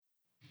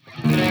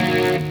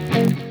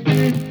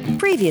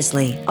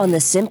Previously on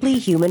the Simply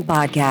Human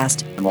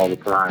podcast. All the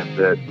time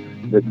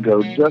that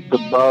go just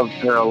above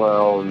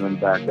parallel and then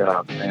back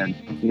up. And,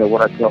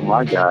 what I tell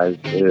my guys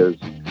is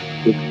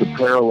it's the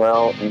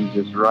parallel and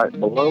just right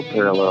below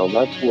parallel.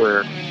 That's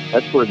where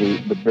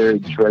the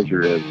buried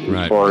treasure is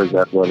as far as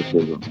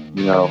athleticism.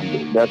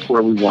 That's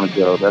where we want to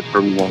go. That's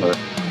where we want to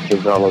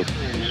develop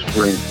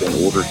strength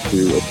in order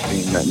to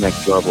obtain that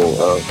next level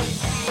of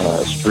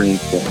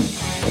strength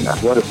and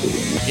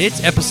athleticism.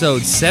 It's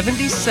episode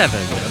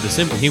 77 of the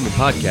Simply Human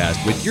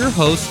podcast with your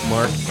hosts,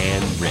 Mark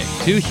and Rick.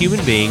 Two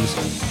human beings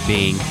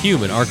being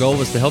human. Our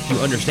goal is to help you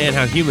understand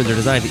how humans are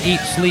designed to eat,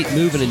 sleep,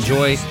 move, and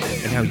enjoy,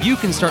 and how you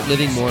can start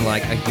living more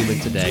like a human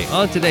today.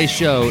 On today's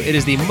show, it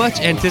is the much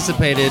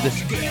anticipated,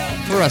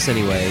 for us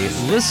anyway,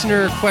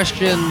 listener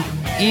question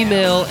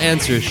email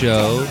answer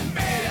show.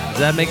 Does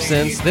that make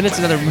sense? Then it's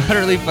another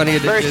utterly funny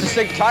edition. Very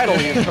succinct title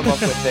you've come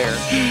up with there.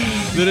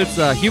 Then it's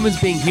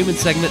Humans Being Human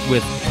segment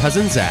with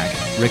Cousin Zach,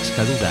 Rick's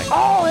cousin Zach.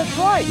 Oh, that's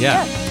right.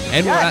 Yeah. Yes.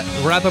 And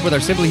we'll wrap up with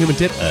our Simply Human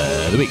tip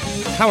of the week.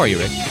 How are you,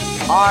 Rick?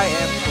 I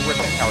am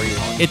terrific. How are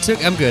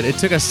you? I'm good. It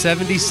took us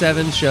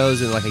 77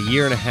 shows in like a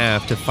year and a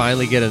half to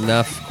finally get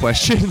enough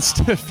questions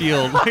to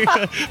field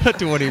a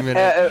 20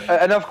 minutes.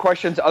 Enough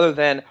questions other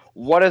than,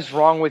 what is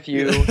wrong with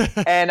you?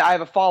 And I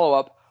have a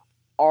follow-up.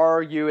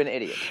 Are you an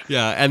idiot?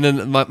 Yeah, and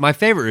then my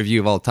favorite review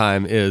of all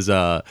time is,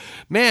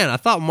 man, I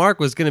thought Mark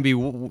was going to be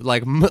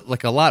like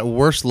a lot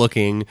worse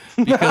looking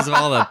because of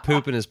all the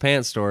poop in his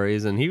pants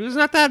stories, and he was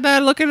not that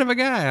bad looking of a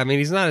guy. I mean,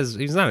 he's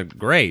not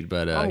great,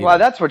 but well,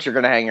 that's what you're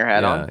going to hang your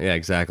hat on. Yeah,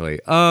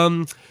 exactly.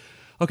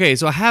 Okay,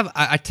 so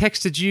I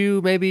texted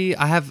you. Maybe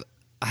I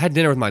had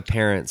dinner with my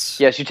parents.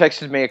 Yes, you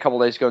texted me a couple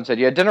days ago and said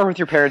you had dinner with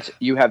your parents.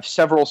 You have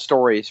several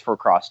stories for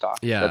crosstalk.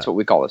 Yeah, that's what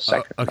we call this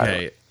segment.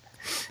 Okay,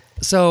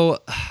 so.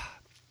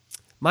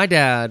 My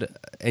dad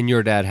and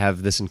your dad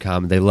have this in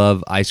common. They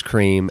love ice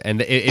cream,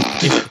 and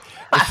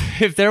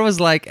if there was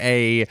like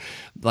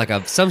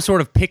some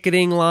sort of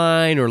picketing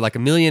line or like a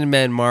Million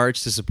Men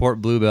March to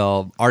support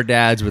Bluebell, our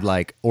dads would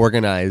like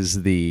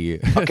organize the.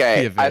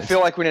 Okay, the I feel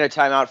like we need a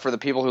timeout for the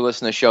people who listen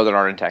to the show that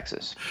aren't in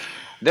Texas.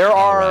 There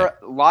are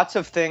lots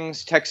of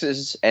things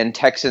Texas in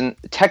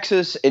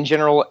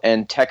general,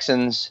 and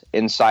Texans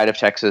inside of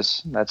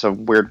Texas. That's a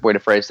weird way to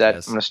phrase that.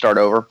 Yes. I'm going to start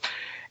over.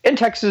 In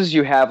Texas,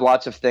 you have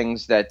lots of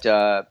things that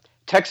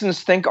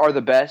Texans think are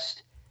the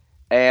best,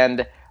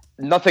 and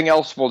nothing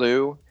else will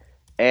do,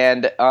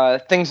 and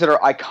things that are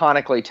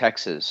iconically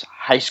Texas.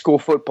 High school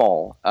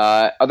football.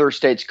 Other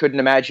states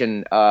couldn't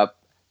imagine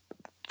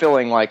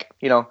filling a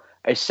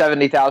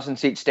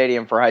 70,000-seat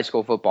stadium for high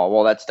school football.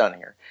 Well, that's done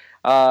here.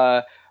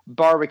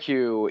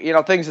 Barbecue,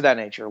 things of that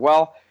nature.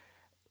 Well,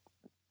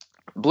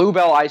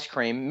 Bluebell ice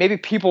cream. Maybe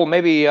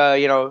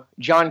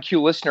John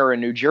Q. Listener in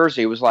New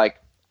Jersey was like,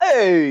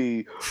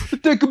 hey, we're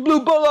taking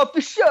Bluebell off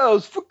the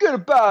shelves. Forget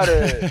about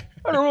it.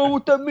 I don't know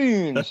what that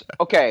means.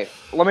 Okay,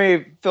 let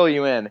me fill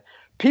you in.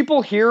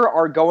 People here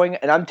are going,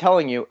 and I'm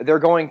telling you, they're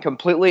going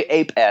completely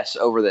ape-s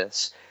over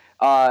this.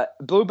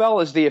 Bluebell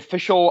is the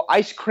official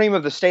ice cream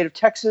of the state of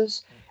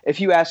Texas.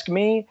 If you ask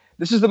me,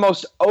 this is the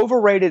most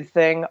overrated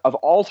thing of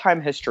all-time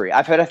history.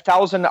 I've had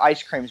 1,000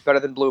 ice creams better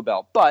than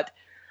Bluebell, but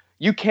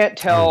you can't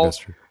tell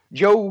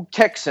Joe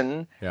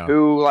Texan,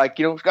 who got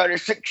a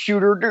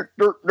 6-shooter,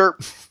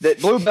 that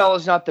Bluebell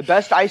is not the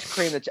best ice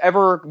cream that's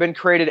ever been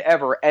created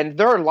ever. And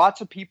there are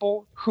lots of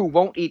people who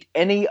won't eat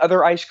any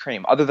other ice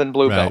cream other than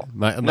Bluebell.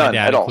 Right. None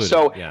at all.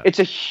 So it's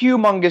a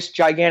humongous,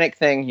 gigantic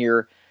thing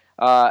here.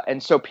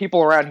 And so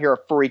people around here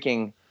are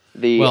freaking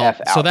the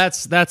F out. So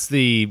that's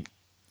the...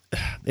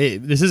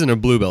 this isn't a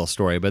Bluebell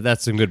story, but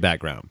that's some good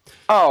background.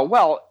 Oh,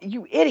 well,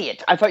 you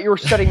idiot. I thought you were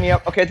setting me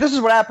up. Okay, this is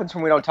what happens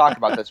when we don't talk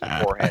about this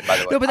beforehand, by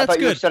the way. No, but that's I thought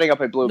good. You were setting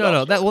up a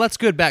Bluebell No, that's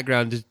good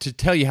background to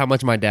tell you how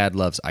much my dad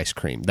loves ice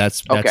cream.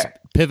 That's okay.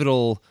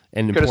 Pivotal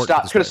and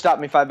important. Could have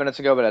stopped me 5 minutes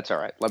ago, but that's all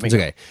right. Let me go.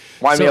 Okay.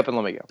 Wind me up and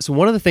let me go. So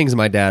one of the things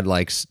my dad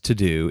likes to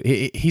do,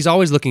 he's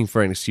always looking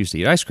for an excuse to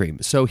eat ice cream.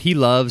 So he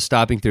loves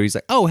stopping through. He's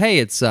like, oh, hey,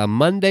 it's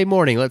Monday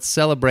morning. Let's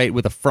celebrate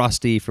with a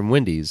Frosty from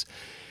Wendy's.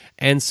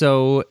 And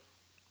so...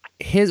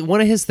 one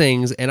of his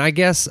things, and I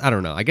guess I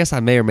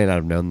may or may not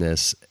have known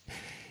this.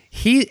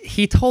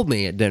 He told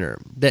me at dinner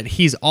that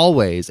he's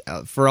always,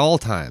 for all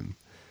time,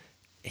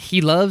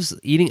 he loves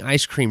eating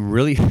ice cream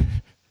really,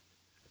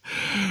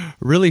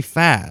 really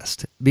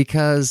fast,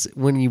 because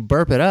when you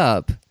burp it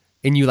up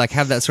and you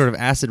have that sort of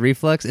acid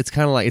reflux, it's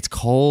kind of like it's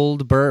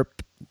cold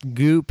burp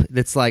goop.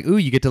 That's like, ooh,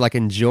 you get to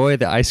enjoy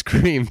the ice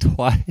cream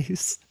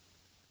twice.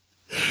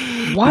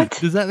 What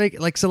does that make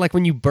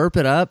when you burp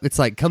it up, it's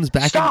comes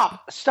back.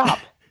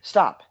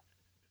 Stop.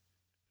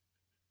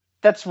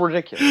 That's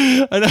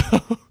ridiculous. I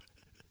know.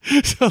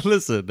 So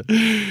listen.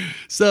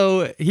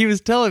 So he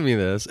was telling me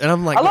this, and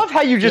I'm like, I love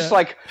how you just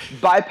like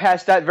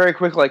bypass that very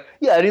quick. Like,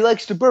 yeah, and he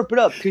likes to burp it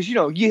up because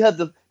you have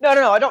the no.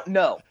 I don't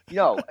know.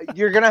 No,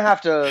 you're gonna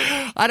have to.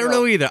 I don't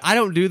know either. I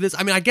don't do this.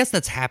 I mean, I guess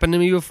that's happened to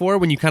me before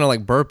when you kind of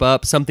like burp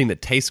up something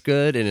that tastes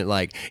good, and it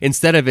like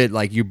instead of it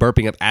like you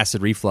burping up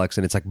acid reflux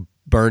and it's like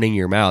burning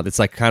your mouth, it's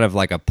like kind of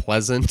like a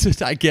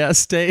pleasant, I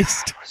guess,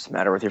 taste. What's the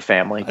matter with your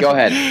family? Go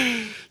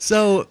ahead.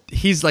 So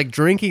he's like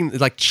drinking,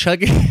 like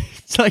chugging.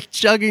 It's like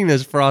chugging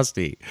this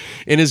Frosty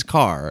in his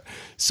car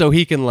so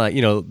he can like,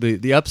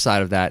 the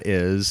upside of that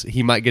is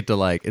he might get to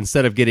like,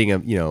 instead of getting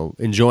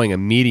enjoying a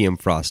medium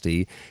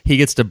Frosty, he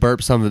gets to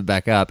burp some of it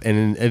back up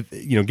and,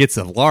 gets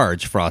a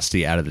large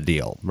Frosty out of the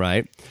deal.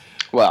 Right.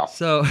 Well,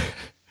 so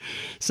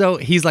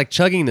he's like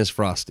chugging this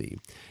Frosty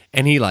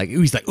and he's like,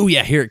 oh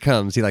yeah, here it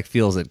comes. He like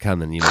feels it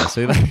coming,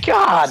 so he like,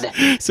 God.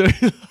 So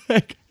he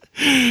like,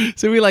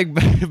 so he like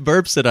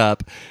burps it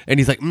up and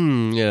he's like,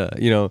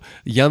 yeah,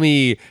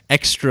 yummy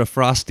extra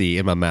Frosty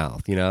in my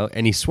mouth,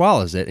 and he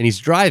swallows it and he's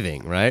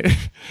driving, right?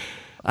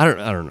 I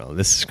don't know.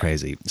 This is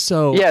crazy.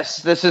 So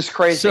yes, this is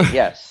crazy.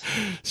 Yes.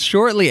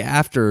 Shortly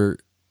after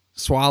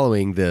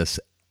swallowing this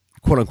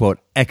quote unquote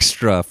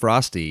extra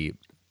Frosty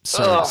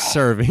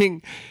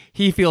serving,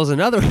 he feels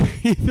another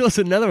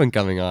one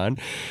coming on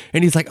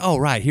and he's like, oh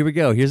right, here we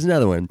go. Here's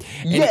another one.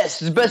 And yes,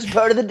 it's the best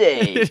part of the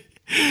day.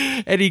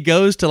 And he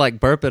goes to like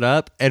burp it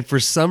up, and for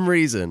some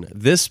reason,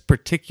 this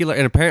particular,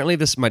 and apparently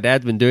my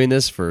dad's been doing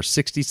this for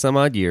 60 some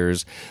odd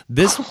years.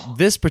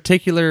 This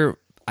particular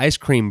ice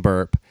cream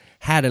burp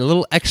had a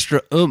little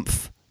extra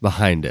oomph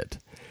behind it,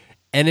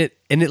 and it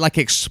like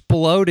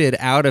exploded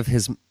out of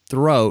his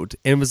throat,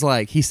 and it was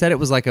like he said it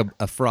was like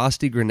a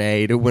Frosty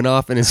grenade. It went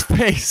off in his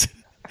face.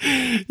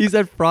 He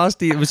said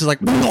Frosty, it was just like,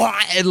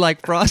 and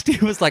like Frosty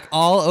was like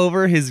all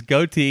over his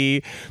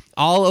goatee,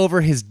 all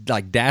over his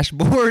like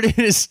dashboard and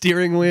his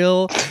steering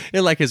wheel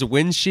and like his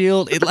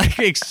windshield. It like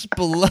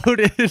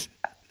exploded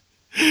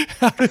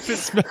out of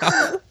his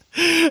mouth.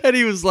 And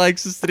he was like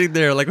just sitting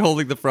there like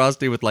holding the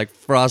Frosty with like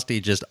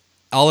Frosty just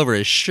all over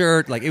his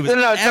shirt. Like it was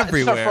no,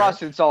 everywhere. It's not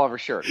Frosty, it's all over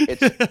his shirt.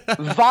 It's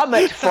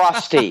vomit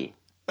Frosty.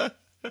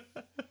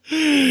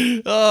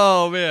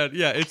 Oh man,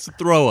 yeah, it's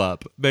throw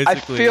up.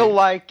 Basically, I feel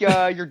like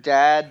your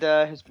dad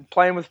has been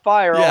playing with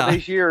fire all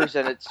these years,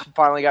 and it's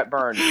finally got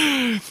burned.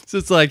 So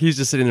it's like he's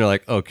just sitting there,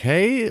 like,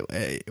 okay,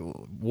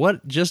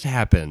 what just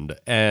happened?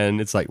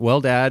 And it's like, well,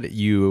 Dad,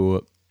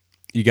 you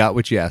got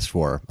what you asked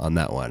for on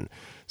that one.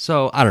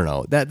 So I don't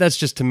know. That's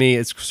just to me,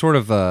 it's sort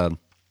of a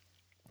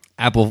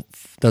apple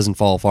doesn't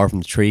fall far from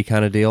the tree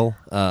kind of deal.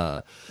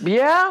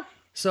 Yeah.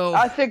 So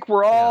I think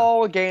we're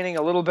all gaining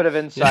a little bit of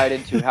insight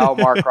into how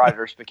Mark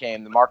Rogers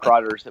became the Mark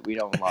Rogers that we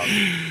don't love.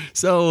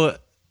 So,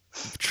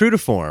 true to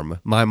form,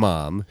 my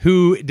mom,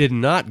 who did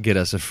not get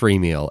us a free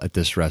meal at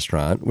this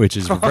restaurant, which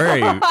is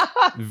very,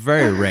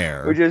 very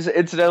rare. Which is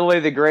incidentally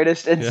the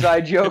greatest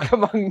inside joke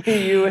among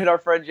me, you, and our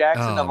friend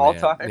Jackson of all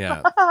time.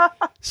 Yeah.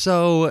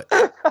 So,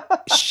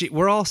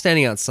 we're all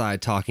standing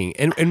outside talking,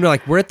 and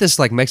we're at this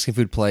like Mexican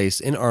food place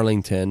in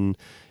Arlington.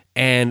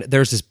 And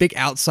there's this big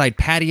outside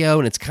patio,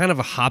 and it's kind of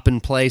a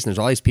hopping place, and there's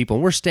all these people,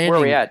 and we're standing. Where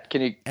are we at?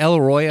 Can you El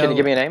Arroyo? Can you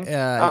give me a name?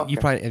 Okay. You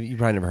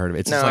probably never heard of it.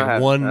 It's just I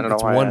like one. I don't know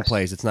it's why one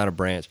place. It's not a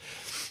branch.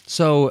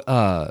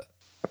 So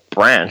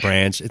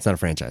branch. It's not a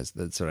franchise.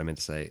 That's what I meant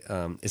to say.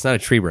 It's not a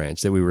tree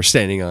branch that we were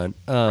standing on.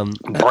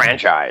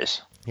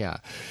 Franchise. Yeah.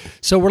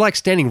 So we're like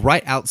standing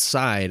right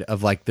outside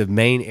of like the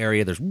main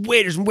area. There's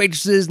waiters and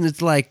waitresses, and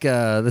it's like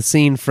the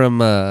scene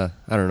from I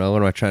don't know,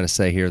 what am I trying to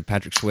say here?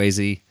 Patrick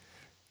Swayze.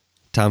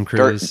 Tom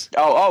Cruise.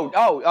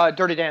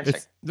 Dirty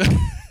Dancing.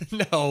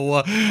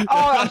 No.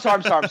 I'm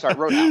sorry.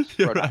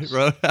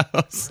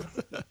 Roadhouse.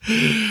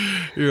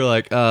 You're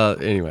like,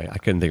 anyway, I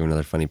couldn't think of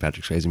another funny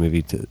Patrick Swayze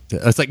movie.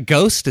 It's like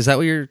Ghost. Is that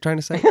what you're trying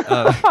to say?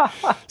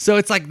 So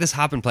it's like this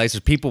hopping place.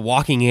 There's people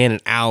walking in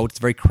and out. It's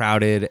very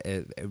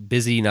crowded.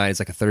 Busy night. It's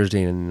like a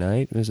Thursday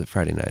night. Or is it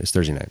Friday night? It's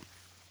Thursday night.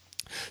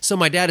 So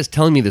my dad is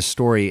telling me this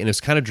story, and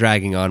it's kind of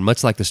dragging on,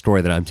 much like the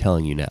story that I'm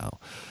telling you now.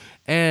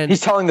 And he's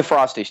telling the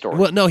Frosty story.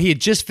 Well, no, he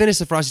had just finished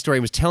the Frosty story.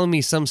 He was telling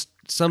me some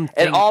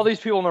and all these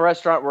people in the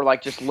restaurant were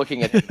like just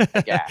looking at him.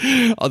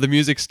 Yeah. Oh, the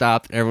music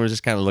stopped. Everyone was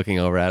just kind of looking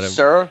over at him.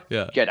 Sir,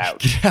 yeah. Get out.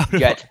 Get out of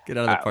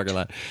the parking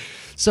lot.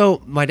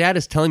 So my dad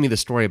is telling me the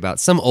story about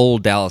some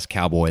old Dallas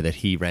cowboy that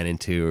he ran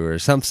into, or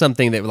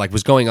something that like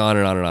was going on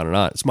and on and on and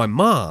on. So my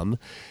mom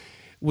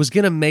was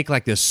going to make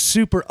like this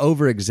super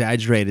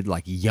over-exaggerated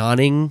like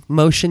yawning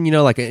motion,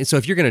 like, so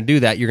if you're going to do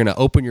that, you're going to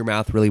open your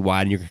mouth really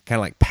wide and you're kind of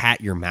like pat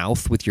your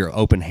mouth with your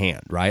open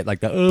hand, right?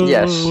 Like the,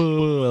 yes.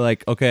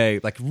 Like, okay,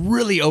 like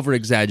really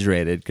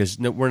over-exaggerated because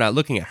we're not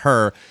looking at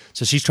her,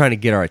 so she's trying to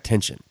get our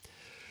attention.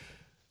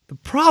 The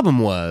problem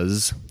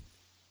was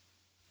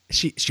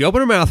she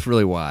opened her mouth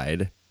really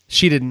wide.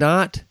 She did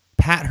not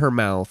pat her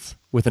mouth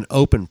with an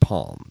open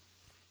palm.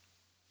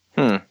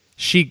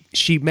 She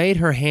made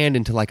her hand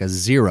into like a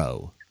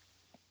 0.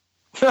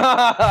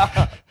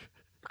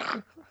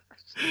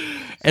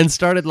 And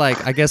started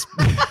like, I guess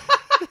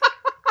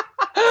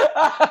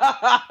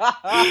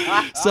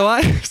So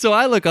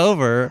I look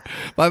over.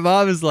 My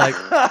mom is like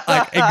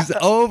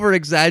over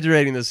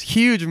exaggerating this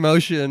huge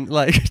motion,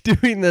 like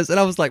doing this, and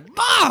I was like,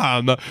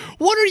 "Mom,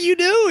 what are you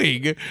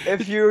doing?"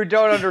 If you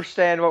don't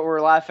understand what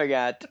we're laughing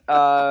at,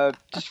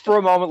 just for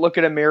a moment, look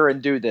in a mirror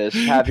and do this.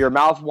 Have your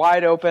mouth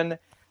wide open,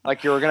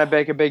 like you're gonna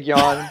make a big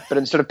yawn, but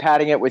instead of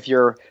patting it with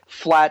your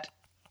flat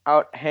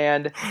out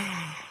hand,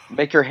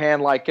 make your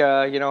hand like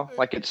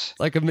like it's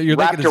you're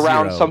wrapped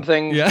around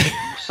something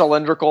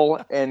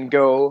cylindrical, and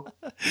go.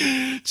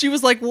 She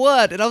was like,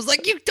 "What?" And I was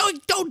like, "You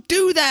don't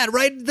do that,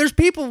 right? There's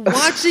people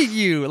watching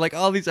you." Like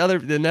all these other.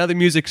 Now the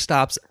music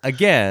stops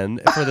again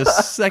for the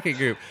second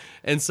group,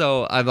 and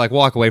so I like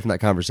walk away from that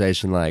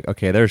conversation like,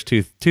 okay, there's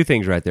two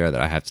things right there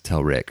that I have to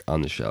tell Rick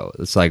on the show.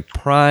 It's like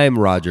prime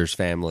Rogers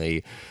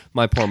family.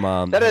 My poor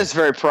mom. That is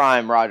very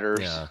prime Rogers.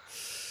 Yeah.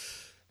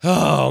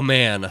 Oh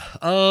man.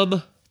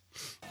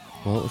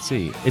 Well, let's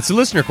see. It's a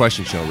listener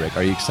question show, Rick.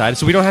 Are you excited?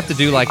 So we don't have to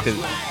do like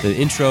the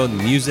intro and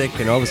the music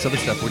and all this other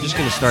stuff. We're just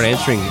going to start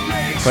answering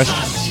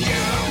questions,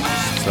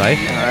 right?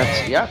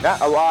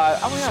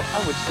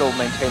 I would still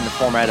maintain the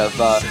format of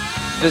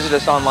visit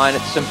us online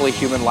at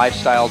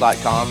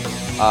simplyhumanlifestyle.com.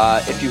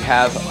 If you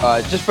have,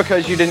 just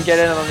because you didn't get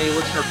in on the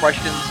listener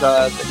questions,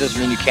 that doesn't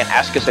mean you can't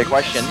ask us a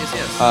question.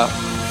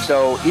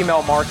 So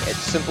email Mark at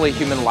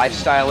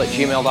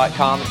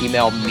simplyhumanlifestyle@gmail.com.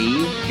 Email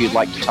me if you'd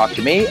like to talk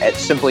to me at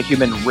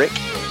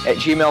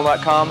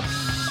simplyhumanrick@gmail.com.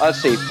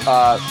 Let's see.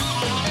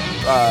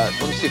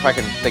 Let me see if I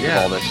can think of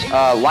all this.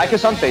 Like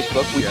us on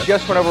Facebook. We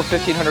just went over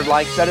 1,500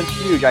 likes. That is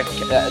huge.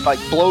 It like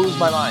blows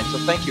my mind. So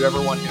thank you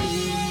everyone who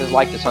has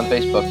liked us on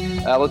Facebook.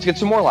 Let's get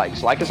some more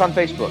likes. Like us on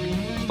Facebook.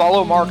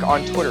 Follow Mark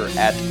on Twitter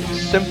at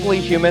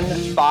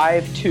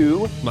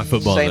simplyhuman52. My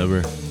football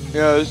number.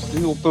 Yeah,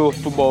 he'll throw a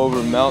football over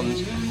the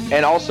mountains.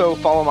 And also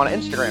follow him on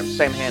Instagram,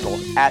 same handle,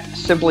 at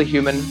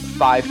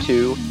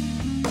simplyhuman52.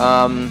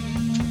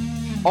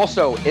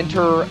 Also,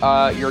 enter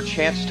your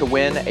chance to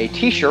win a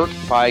t-shirt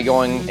by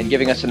going and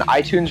giving us an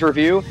iTunes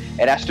review.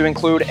 It has to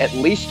include at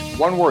least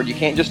one word. You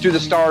can't just do the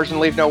stars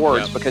and leave no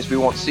words because we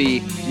won't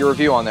see your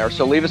review on there.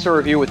 So leave us a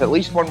review with at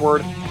least one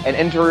word and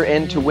enter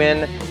in to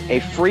win a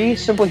free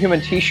Simply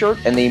Human t-shirt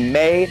and the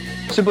May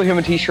Simply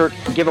Human t-shirt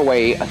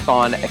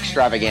giveaway-a-thon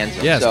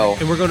extravaganza. Yes, so,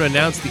 and we're going to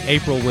announce the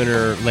April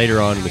winner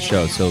later on in the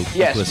show. So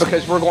yes,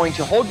 because we're going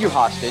to hold you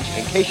hostage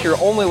in case you're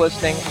only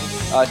listening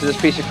to this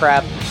piece of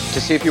crap to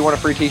see if you want a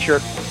free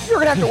t-shirt. You're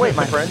going to have to wait,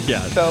 my friend.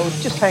 Yeah. So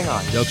just hang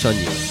on. Joke's on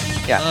you.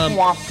 Yeah.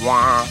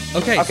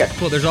 Okay.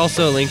 Cool. There's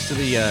also links to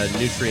the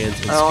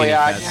nutrients and skinny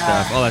fat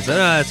stuff. Oh, that's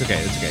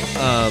okay. It's okay.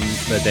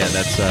 But Dan,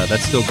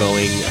 that's still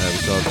going. We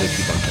still have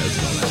 50 bunkers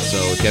and all that. So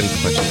if you have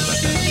any questions about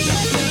that, let me know.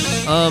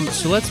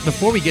 So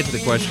before we get to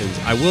the questions,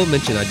 I will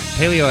mention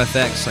Paleo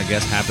FX, I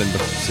guess, happened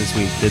since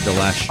we did the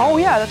last show. Oh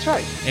yeah, that's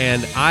right.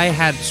 And I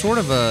had sort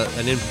of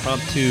an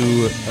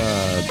impromptu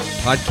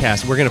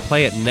podcast. We're going to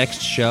play it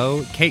next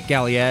show. Kate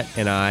Galliette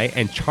and I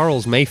and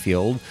Charles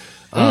Mayfield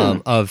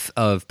of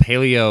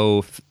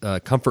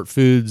Paleo Comfort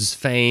Foods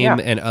fame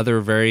and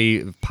other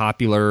very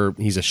popular.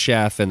 He's a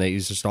chef and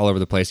he's just all over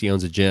the place. He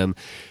owns a gym.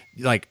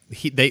 Like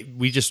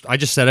I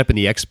just set up in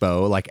the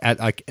expo, like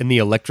in the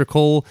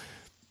electrical.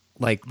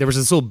 Like there was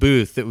this little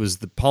booth that was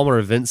the Palmer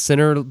Event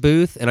Center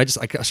booth, and I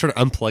started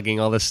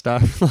unplugging all this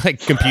stuff.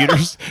 Like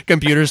computers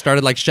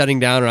started like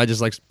shutting down, and I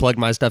just like plugged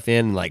my stuff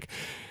in and like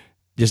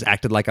just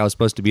acted like I was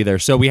supposed to be there.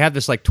 So we had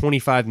this like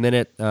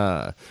 25-minute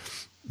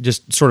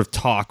just sort of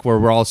talk where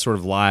we're all sort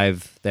of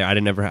live there. I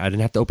didn't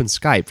have to open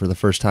Skype for the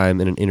first time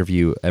in an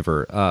interview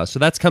ever. So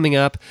that's coming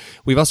up.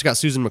 We've also got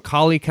Susan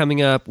McCauley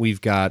coming up.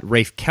 We've got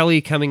Rafe Kelly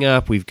coming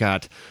up. We've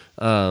got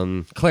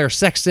Claire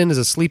Sexton is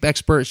a sleep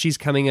expert. She's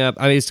coming up.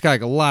 I mean, it's got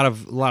like a lot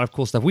of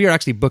cool stuff. We are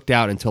actually booked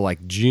out until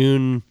like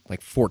June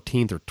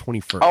 14th or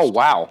 21st. Oh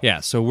wow! Yeah,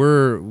 so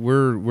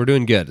we're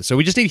doing good. So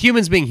we just need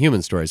humans being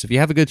human stories. If you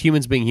have a good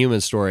humans being human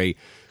story,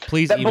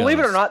 please email believe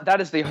us. it or not,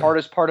 that is the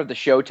hardest part of the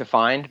show to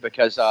find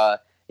because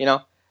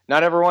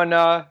not everyone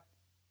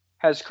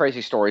has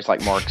crazy stories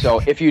like Mark. So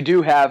if you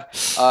do have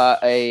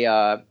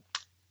a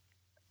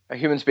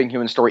humans being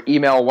human story,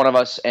 email one of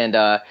us and.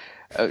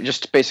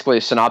 Just basically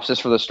a synopsis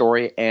for the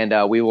story, and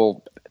we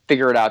will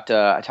figure it out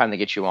a time to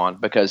get you on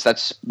because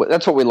that's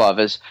what we love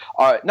is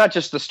not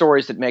just the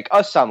stories that make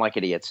us sound like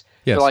idiots,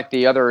 but like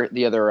the other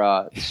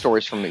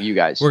stories from you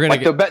guys. We're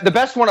gonna the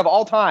best one of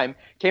all time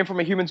came from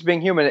a Humans Being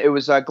Human. It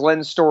was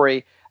Glenn's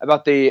story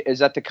about the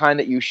kind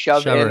that you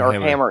shove in or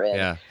hammer in.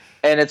 Yeah.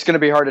 And it's going to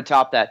be hard to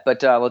top that,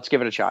 but let's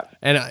give it a shot.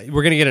 And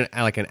we're going to get an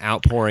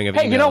outpouring of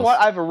emails. Hey, you know what?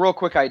 I have a real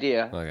quick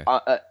idea. Okay.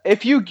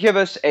 If you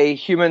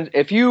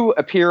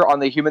appear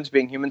on the Humans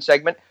Being Human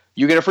segment,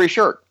 you get a free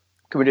shirt.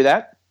 Can we do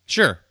that?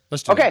 Sure.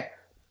 Let's do that.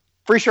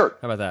 Free shirt.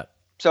 How about that?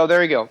 So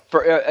there you go.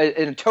 For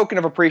in a token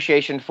of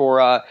appreciation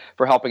for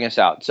helping us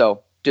out.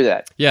 So Do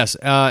that. Yes,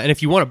 and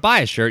if you want to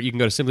buy a shirt, you can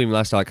go to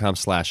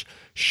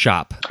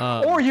simplyhumanlifestyle.com/shop.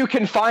 Or you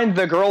can find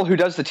the girl who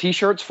does the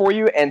T-shirts for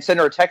you and send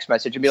her a text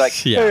message and be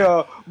like,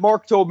 Yeah. "Hey,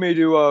 Mark told me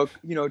to,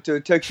 to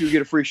text you to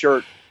get a free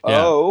shirt."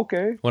 Yeah. Oh,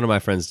 okay. One of my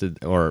friends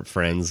did, or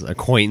friends,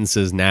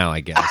 acquaintances now,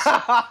 I guess.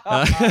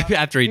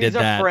 After he did a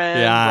that, friend.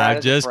 yeah, Brad I'm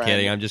is a just friend.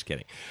 kidding. I'm just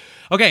kidding.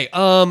 Okay,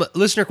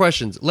 listener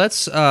questions. Let's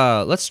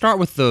start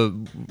with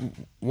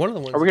one of the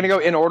ones. Are we going to go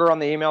in order on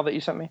the email that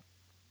you sent me?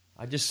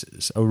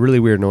 A really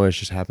weird noise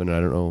just happened. I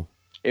don't know.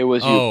 It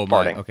was you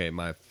farting.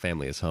 My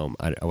family is home.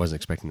 I wasn't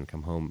expecting them to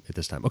come home at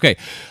this time. Okay,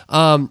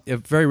 a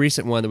very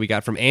recent one that we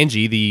got from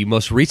Angie, the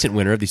most recent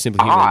winner of the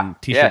Simply Human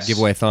T-shirt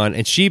giveaway-thon,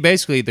 and she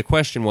basically, the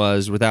question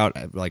was,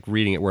 without like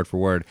reading it word for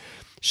word,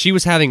 she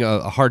was having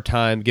a hard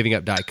time giving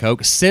up Diet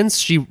Coke. Since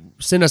she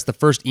sent us the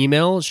first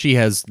email, she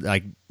has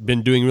like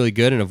been doing really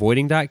good in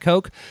avoiding Diet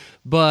Coke,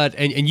 but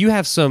and you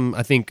have some,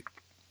 I think,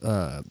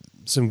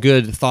 some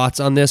good thoughts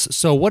on this.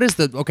 So what is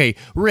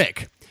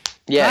Rick?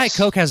 Yes. Diet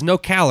Coke has no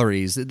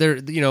calories.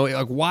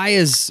 Why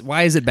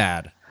is it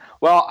bad?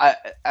 Well,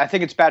 I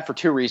think it's bad for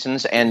two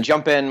reasons, and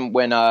jump in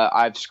when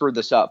I've screwed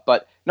this up.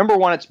 But number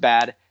one, it's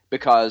bad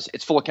because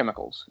it's full of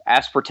chemicals,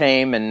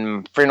 aspartame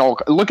and phenol.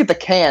 Look at the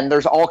can.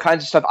 There's all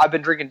kinds of stuff. I've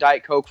been drinking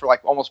Diet Coke for like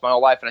almost my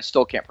whole life, and I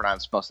still can't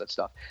pronounce most of that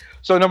stuff.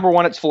 So number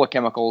one, it's full of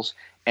chemicals,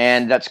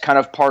 and that's kind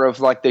of part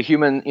of like the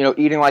human,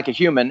 eating like a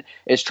human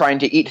is trying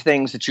to eat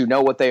things that you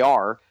know what they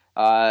are,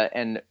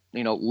 and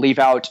leave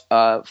out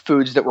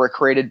foods that were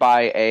created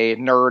by a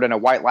nerd in a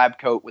white lab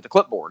coat with a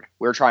clipboard.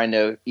 We're trying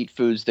to eat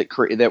foods that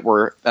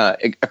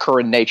occur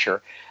in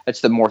nature. That's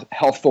the more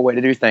healthful way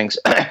to do things.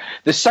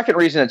 The second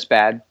reason it's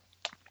bad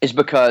is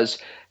because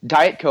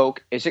Diet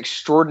Coke is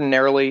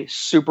extraordinarily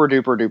super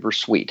duper duper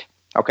sweet.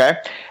 Okay,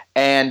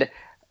 and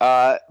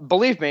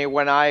believe me,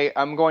 when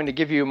I'm going to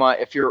give you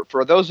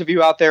for those of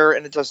you out there,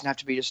 and it doesn't have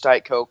to be just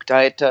Diet Coke,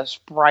 Diet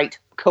Sprite,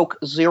 Coke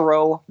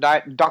Zero,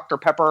 Diet Dr.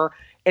 Pepper.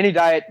 Any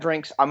diet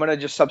drinks, I'm going to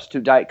just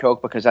substitute Diet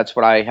Coke because that's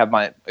what I have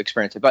my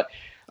experience in. But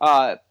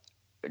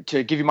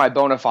to give you my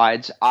bona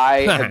fides,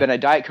 I have been a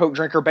Diet Coke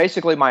drinker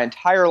basically my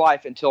entire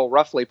life until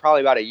roughly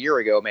probably about a year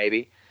ago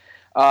maybe.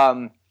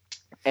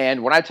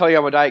 And when I tell you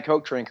I'm a Diet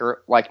Coke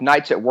drinker, like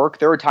nights at work,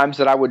 there were times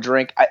that I would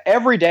drink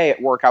every day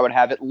at work. I would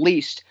have at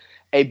least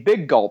a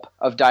big gulp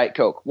of Diet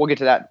Coke. We'll get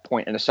to that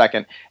point in a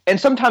second. And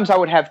sometimes I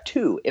would have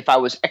two if I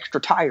was extra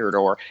tired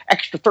or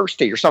extra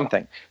thirsty or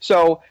something.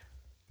 So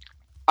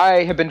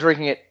I have been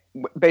drinking it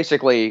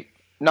basically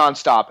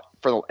nonstop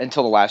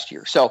until the last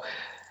year. So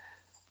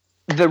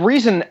the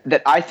reason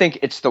that I think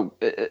it's the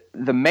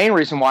main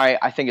reason why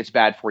I think it's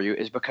bad for you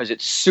is because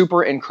it's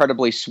super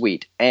incredibly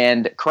sweet.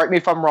 And correct me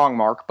if I'm wrong,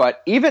 Mark,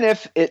 but even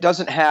if it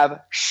doesn't have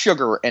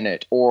sugar in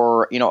it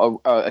or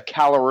a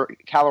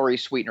calorie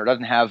sweetener,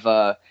 doesn't have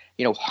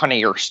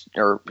honey or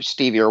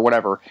stevia or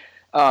whatever,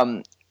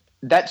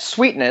 that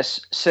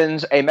sweetness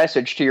sends a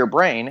message to your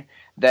brain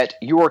that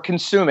you are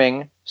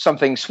consuming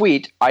something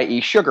sweet,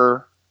 i.e.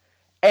 sugar,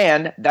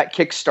 and that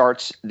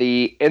kickstarts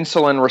the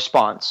insulin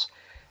response,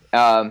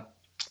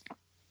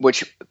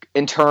 which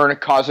in turn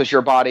causes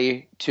your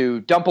body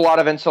to dump a lot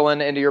of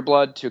insulin into your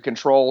blood to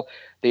control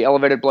the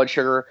elevated blood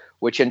sugar,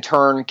 which in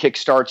turn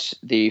kickstarts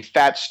the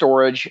fat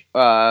storage,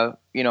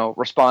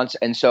 response.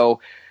 And so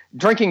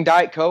drinking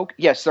Diet Coke,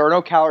 yes, there are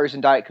no calories in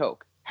Diet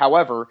Coke.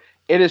 However,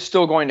 it is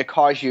still going to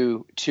cause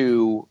you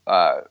to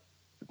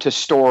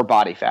store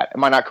body fat.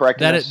 Am I not correct?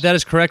 That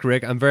is correct,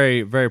 Rick. I'm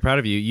very, very proud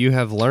of you. You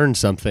have learned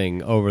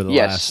something over the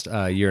last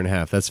year and a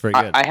half. That's very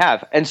good. I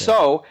have. And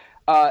so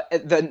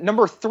the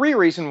number three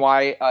reason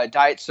why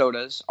diet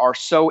sodas are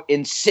so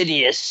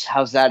insidious,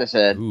 how's that as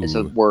a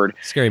word?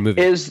 Scary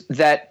movie. Is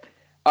that,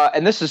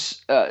 and this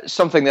is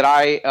something that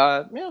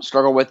I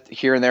struggle with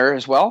here and there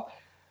as well.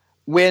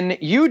 When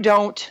you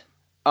don't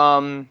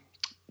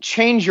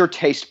change your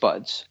taste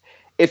buds,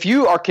 if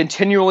you are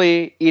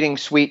continually eating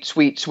sweet,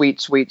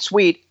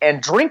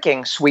 and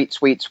drinking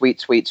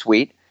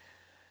sweet,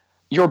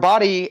 your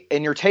body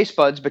and your taste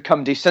buds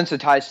become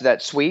desensitized to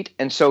that sweet,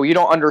 and so you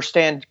don't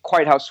understand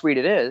quite how sweet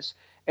it is,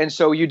 and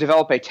so you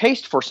develop a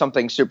taste for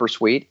something super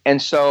sweet, and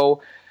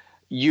so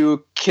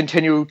you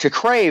continue to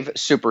crave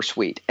super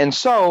sweet. And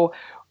so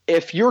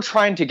if you're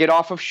trying to get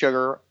off of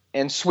sugar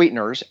and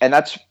sweeteners, and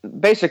that's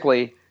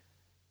basically,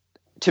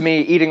 to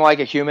me, eating like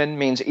a human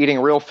means eating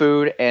real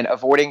food and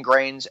avoiding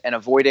grains and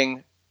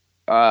avoiding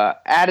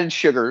added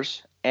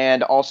sugars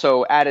and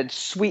also added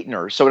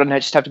sweeteners. So it doesn't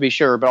just have to be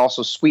sugar, but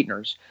also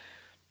sweeteners.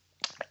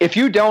 If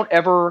you don't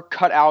ever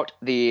cut out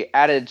the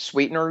added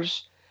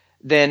sweeteners,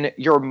 then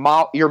your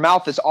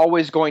mouth is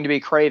always going to be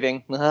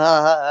craving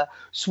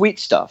sweet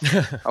stuff.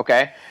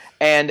 Okay,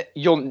 and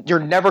you're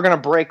never going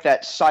to break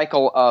that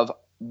cycle of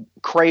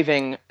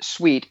craving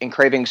sweet and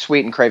craving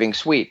sweet and craving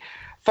sweet.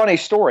 Funny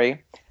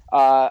story.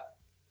 I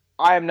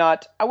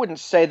wouldn't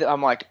say that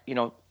I'm like,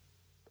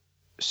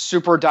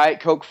 super Diet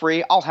Coke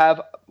free. I'll have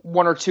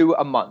one or two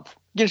a month,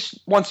 just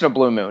once in a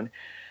blue moon.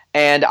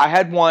 And I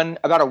had one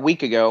about a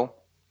week ago,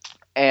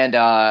 and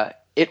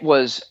it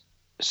was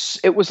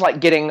it was like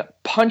getting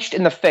punched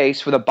in the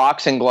face with a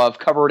boxing glove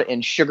covered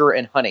in sugar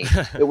and honey.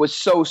 It was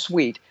so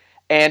sweet,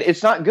 and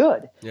it's not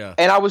good. Yeah.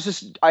 And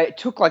I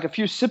took like a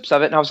few sips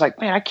of it, and I was like,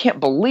 man, I can't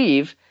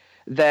believe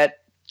that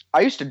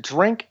I used to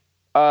drink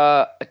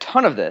a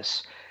ton of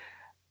this.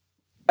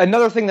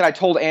 Another thing that I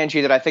told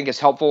Angie that I think is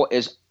helpful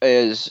is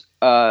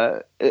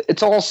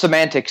it's all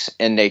semantics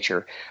in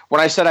nature. When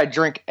I said I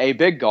drink a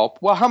big gulp,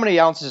 well, how many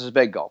ounces is a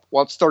big gulp?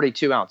 Well, it's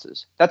 32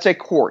 ounces. That's a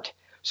quart.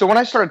 So when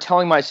I started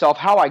telling myself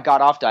how I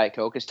got off Diet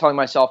Coke is telling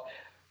myself,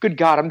 good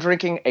God, I'm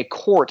drinking a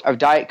quart of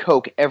Diet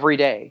Coke every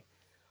day.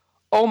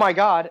 Oh my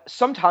God,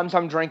 sometimes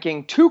I'm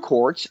drinking 2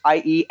 quarts,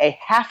 i.e. a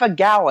half a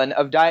gallon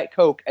of Diet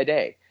Coke a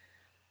day.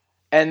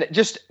 And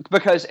just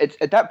because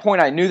at that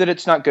point I knew that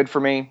it's not good for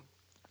me.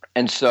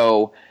 And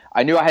so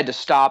I knew I had to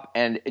stop,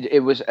 and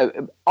it was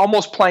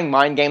almost playing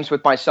mind games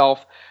with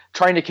myself,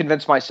 trying to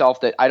convince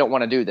myself that I don't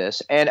want to do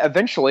this. And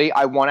eventually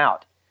I won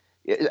out.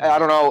 I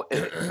don't know.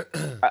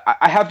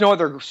 I have no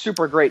other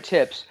super great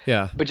tips.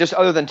 Yeah. But just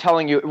other than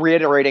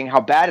reiterating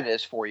how bad it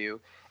is for you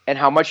and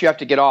how much you have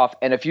to get off.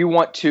 And if you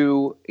want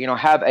to,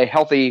 have a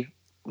healthy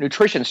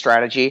nutrition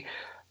strategy,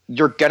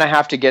 you're going to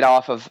have to get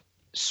off of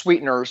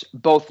sweeteners,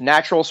 both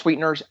natural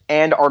sweeteners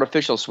and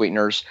artificial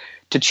sweeteners,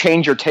 to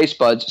change your taste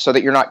buds so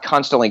that you're not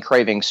constantly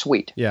craving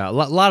sweet. Yeah. A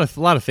lot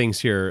of things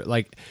here.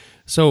 Like,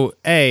 so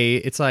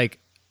it's like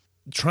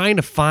trying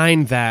to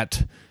find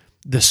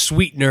the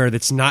sweetener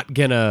that's not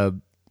gonna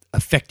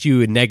affect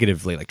you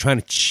negatively, like trying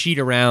to cheat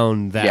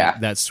around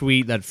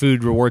that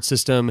food reward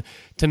system,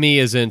 to me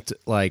isn't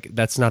like,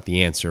 that's not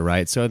the answer,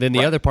 right? So then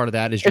the other part of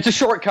that is it's a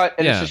shortcut,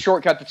 and it's a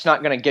shortcut that's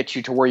not going to get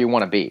you to where you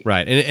want to be.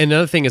 Right. And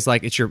another thing is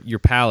like, it's your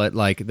palate,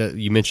 like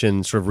you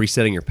mentioned, sort of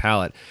resetting your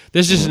palate.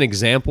 This is just an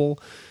example.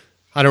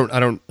 I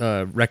don't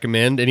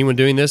recommend anyone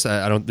doing this.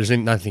 There's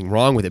nothing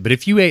wrong with it. But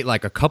if you ate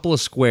like a couple of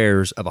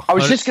squares of 100, I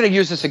was just going to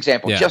use this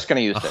example. Yeah, just going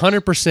to use this.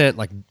 100%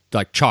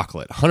 like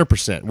chocolate,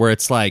 100%, where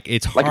it's like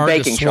it's like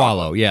hard to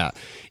swallow. Chocolate. Yeah.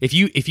 If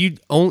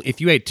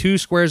you ate 2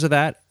 squares of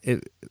that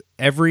and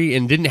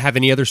didn't have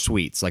any other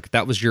sweets, like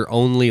that was your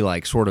only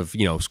like sort of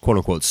quote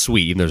unquote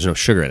sweet, even though there's no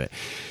sugar in it.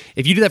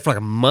 If you do that for like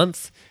a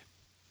month,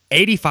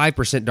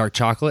 85% dark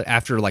chocolate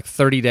after like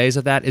 30 days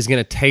of that is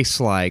going to taste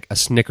like a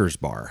Snickers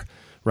bar.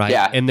 Right.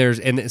 Yeah.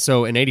 And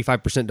so an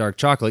 85% dark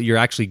chocolate, you're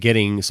actually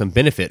getting some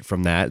benefit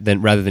from that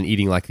rather than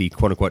eating like the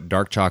quote unquote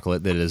dark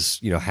chocolate that is,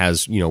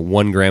 has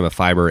 1 gram of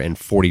fiber and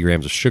 40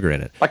 grams of sugar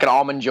in it. Like an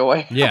Almond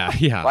Joy. Yeah.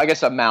 Yeah. Well, I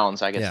guess a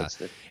Mounds. I guess that's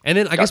the. And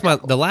then I guess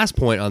the last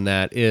point on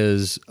that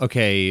is,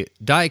 okay,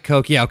 Diet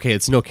Coke,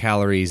 it's no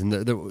calories,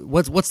 and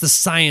what's the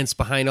science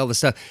behind all this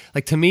stuff?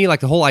 Like, to me, like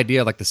the whole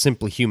idea of like the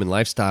Simply Human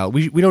lifestyle,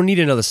 we don't need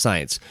another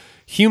science.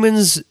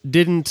 Humans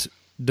didn't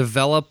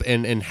develop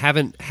and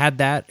haven't had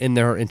that in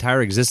their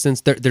entire existence.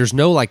 There's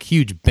no like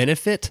huge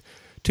benefit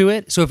to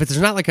it. So if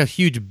there's not like a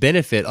huge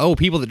benefit,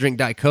 people that drink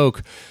Diet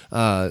Coke,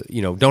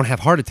 don't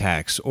have heart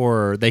attacks,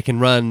 or they can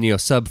run,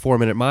 sub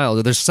 4-minute miles,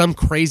 or there's some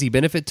crazy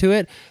benefit to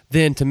it,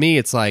 then to me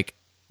it's like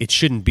it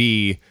shouldn't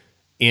be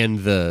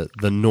in the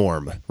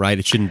norm, right?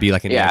 It shouldn't be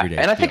like an everyday.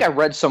 And I think I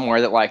read somewhere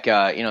that like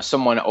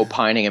someone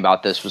opining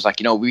about this was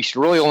like, we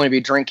should really only be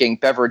drinking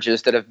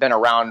beverages that have been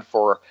around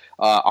for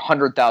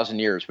 100,000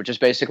 years, which is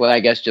basically, I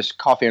guess, just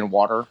coffee and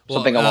water,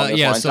 something along those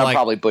lines. So I'm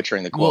probably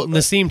butchering the quote. Well,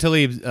 Nassim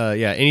Taleb,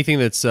 anything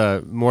that's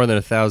more than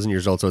 1,000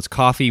 years old. So it's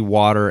coffee,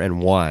 water,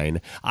 and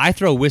wine. I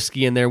throw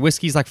whiskey in there.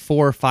 Whiskey's like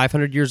 400 or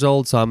 500 years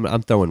old, so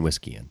I'm throwing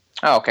whiskey in.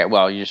 Oh, okay.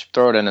 Well, you just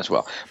throw it in as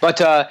well.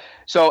 But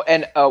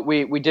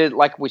we did,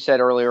 like we said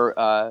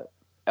earlier,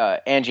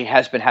 Angie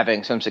has been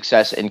having some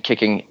success in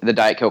kicking the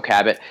Diet Coke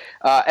habit.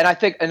 And I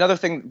think another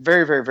thing,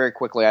 very, very, very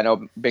quickly, I know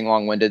I'm being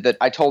long-winded, that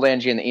I told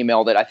Angie in the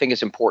email that I think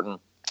is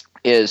important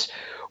is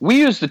we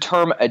use the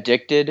term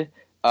addicted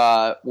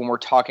when we're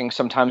talking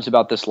sometimes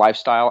about this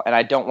lifestyle. And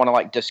I don't want to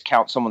like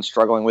discount someone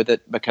struggling with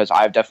it, because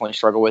I've definitely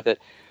struggled with it.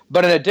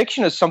 But an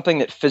addiction is something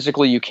that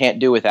physically you can't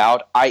do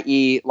without,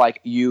 i.e. like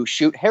you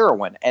shoot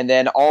heroin, and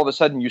then all of a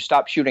sudden you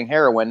stop shooting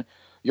heroin,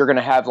 you're going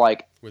to have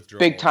like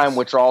big time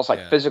withdrawals,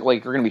 like physically,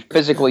 you're going to be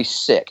physically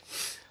sick.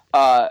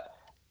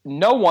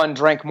 No one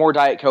drank more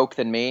Diet Coke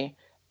than me.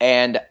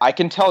 And I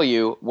can tell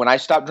you, when I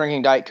stopped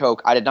drinking Diet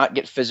Coke, I did not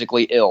get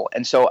physically ill.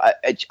 And so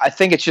I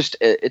think it's just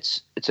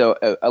it's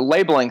a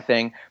labeling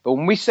thing. But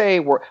when we say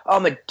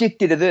I'm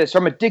addicted to this, or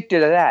I'm addicted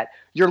to that,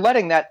 you're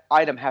letting that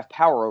item have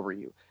power over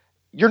you.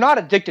 You're not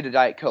addicted to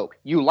Diet Coke.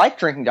 You like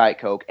drinking Diet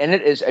Coke, and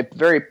it is a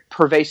very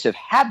pervasive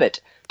habit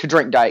to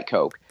drink Diet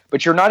Coke.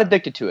 But you're not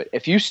addicted to it.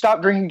 If you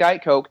stop drinking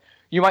Diet Coke,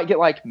 you might get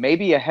like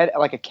maybe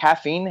a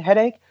caffeine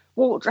headache.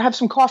 Well, have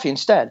some coffee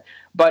instead.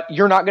 But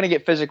you're not going to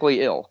get physically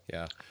ill.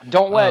 Yeah.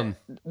 Don't let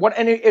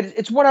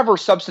it's whatever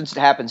substance it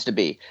happens to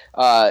be.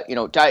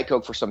 Diet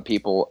Coke for some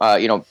people.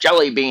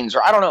 Jelly beans,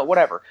 or I don't know,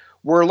 whatever.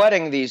 We're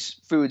letting these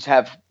foods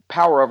have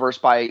power over us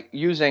by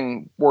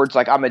using words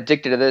like I'm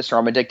addicted to this or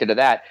I'm addicted to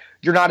that.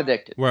 You're not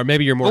addicted. Or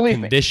maybe you're more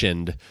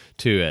conditioned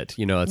to it.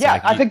 It's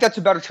I think that's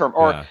a better term.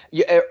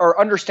 Or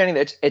understanding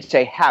that it's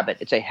a habit.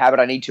 It's a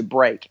habit I need to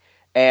break.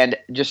 And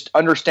just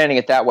understanding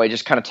it that way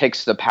just kind of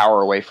takes the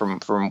power away from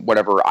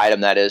whatever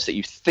item that is that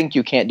you think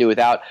you can't do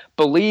without.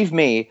 Believe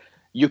me,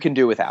 you can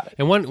do without it.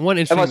 And one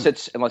interesting,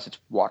 unless it's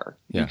water.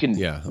 Yeah, you can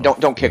yeah.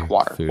 don't kick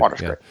water. Food,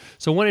 Water's yeah. great.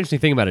 So one interesting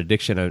thing about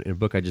addiction in a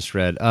book I just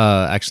read,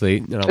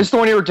 actually, It's the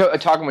one you were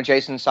talking with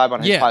Jason Seib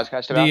on his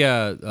podcast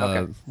about.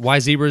 Okay. Why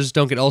Zebras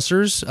Don't Get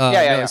Ulcers.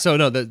 Yeah. So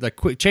no,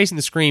 the Chasing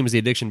the Scream is the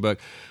addiction book.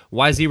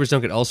 Why Zebras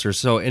Don't Get Ulcers.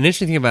 So an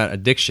interesting thing about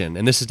addiction,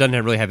 and this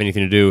doesn't really have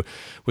anything to do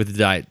with the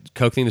Diet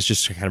Coke thing. This is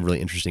just a kind of really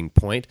interesting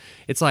point.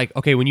 It's like,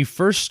 okay, when you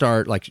first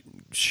start like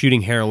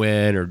shooting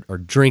heroin or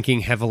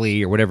drinking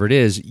heavily or whatever it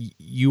is,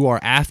 you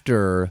are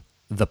after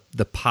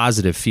the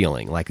positive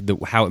feeling, like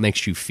how it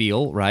makes you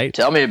feel, right?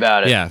 Tell me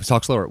about it. Yeah,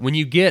 talk slower. When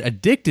you get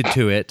addicted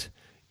to it,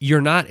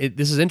 you're not.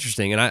 This is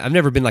interesting, and I've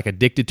never been like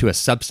addicted to a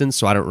substance,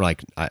 so I don't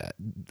I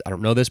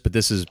don't know this, but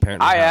this is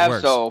apparently how it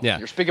works. So yeah.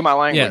 You're speaking my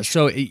language. Yeah,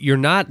 so you're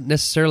not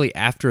necessarily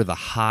after the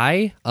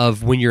high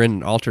of when you're in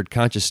an altered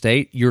conscious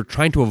state. You're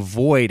trying to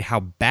avoid how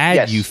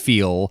bad you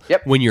feel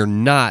when you're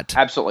not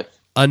absolutely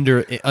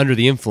under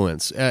the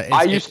influence.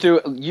 I used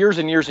to years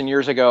and years and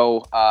years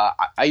ago.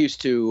 I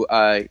used to.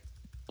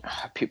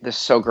 This is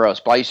so gross,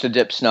 but I used to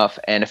dip snuff,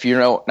 and if you're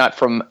not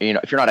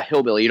a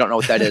hillbilly, you don't know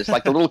what that is.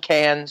 Like the little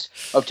cans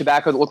of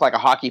tobacco that look like a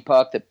hockey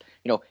puck that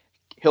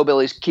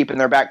hillbillies keep in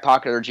their back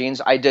pocket of their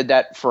jeans. I did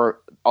that for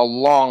a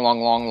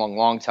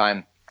long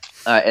time,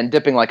 and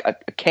dipping like a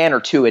can or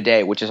two a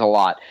day, which is a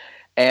lot.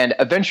 And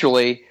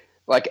eventually,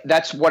 like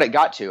that's what it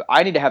got to.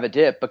 I need to have a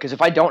dip because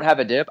if I don't have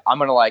a dip, I'm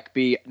gonna like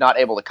be not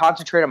able to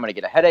concentrate. I'm gonna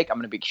get a headache. I'm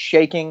gonna be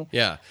shaking.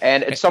 Yeah.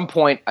 And at some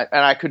point, and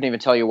I couldn't even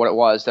tell you what it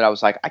was that I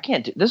was like, I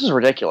can't do this. Is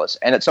ridiculous.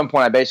 And at some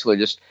point, I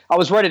basically I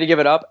was ready to give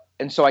it up,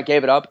 and so I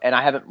gave it up, and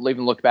I haven't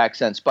even looked back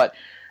since. But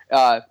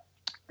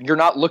you're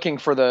not looking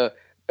for the.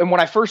 And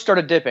when I first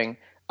started dipping,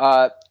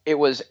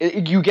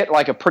 you get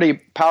like a pretty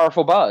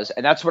powerful buzz,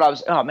 and that's what I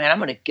was. Oh man, I'm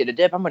gonna get a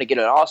dip. I'm gonna get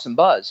an awesome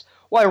buzz.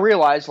 Well, I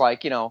realized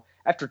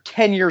after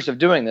 10 years of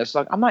doing this,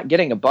 like I'm not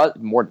getting a buzz.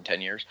 More than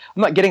 10 years,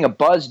 I'm not getting a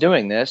buzz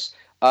doing this.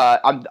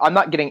 I'm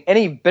not getting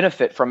any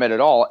benefit from it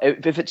at all.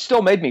 If it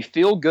still made me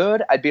feel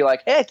good, I'd be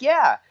like, heck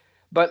yeah.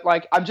 But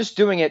like I'm just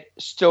doing it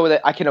so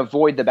that I can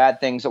avoid the bad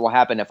things that will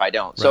happen if I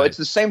don't. So it's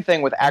the same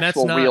thing with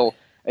actual real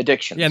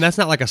addictions. Yeah, and that's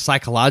not like a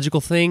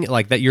psychological thing,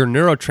 like that your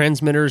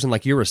neurotransmitters and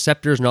like your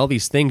receptors and all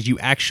these things, you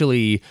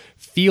actually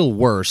feel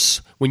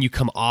worse when you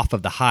come off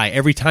of the high.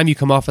 Every time you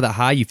come off of that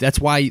high,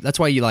 that's why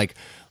you like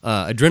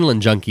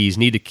adrenaline junkies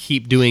need to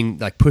keep doing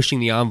like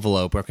pushing the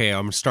envelope. Okay,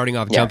 I'm starting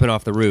off jumping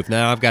off the roof.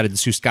 Now I've got to do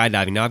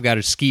skydiving. Now I've got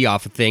to ski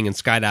off a thing and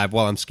skydive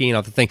while I'm skiing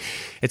off the thing.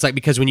 It's like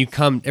because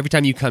every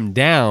time you come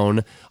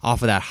down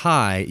off of that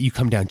high, you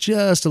come down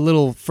just a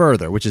little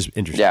further, which is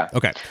interesting. Yeah.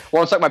 Okay.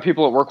 Well, it's like my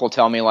people at work will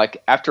tell me,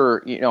 like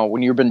after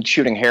when you've been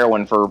shooting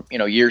heroin for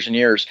years and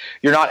years,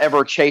 you're not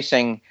ever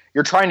chasing.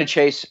 You're trying to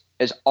chase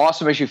as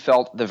awesome as you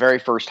felt the very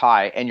first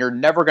high, and you're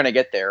never going to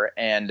get there.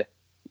 And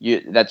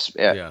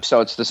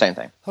so it's the same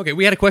thing. Okay,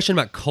 we had a question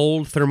about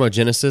cold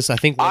thermogenesis. I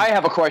think I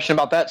have a question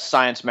about that,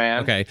 science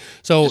man. Okay,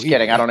 so just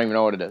kidding. I don't even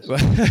know what it is.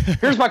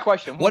 Here's my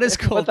question. What is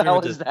cold? What the hell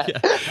is that?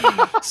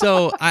 Yeah.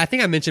 So I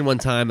think I mentioned one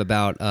time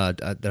about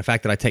the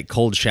fact that I take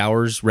cold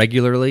showers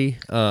regularly.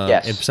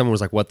 Yes. And someone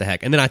was like, "What the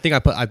heck?" And then I think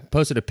I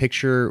posted a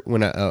picture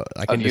when in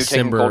you December.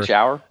 Taking a cold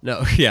shower?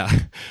 No, yeah.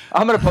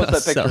 I'm gonna post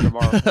that picture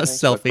tomorrow.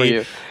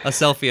 A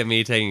selfie of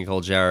me taking a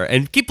cold shower,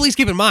 and please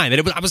keep in mind that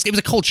it was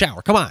a cold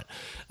shower. Come on.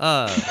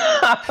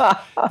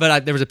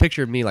 But there was a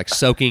picture of me like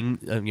soaking,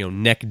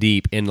 neck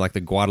deep in like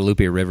the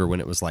Guadalupe River when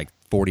it was like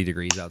 40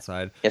 degrees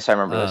outside. Yes, I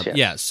remember this.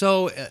 Yeah.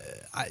 So,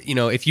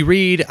 if you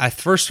read, I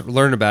first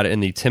learned about it in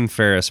the Tim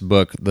Ferriss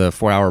book, The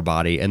 4 Hour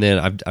Body, and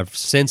then I've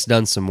since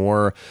done some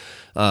more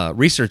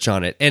research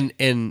on it,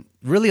 and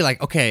really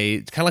like, okay,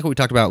 it's kind of like what we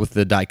talked about with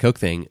the Diet Coke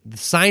thing. The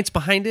science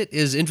behind it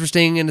is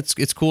interesting, and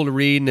it's cool to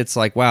read, and it's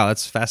like, wow,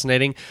 that's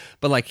fascinating.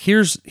 But like,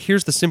 here's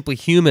the Simply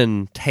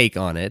Human take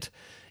on it.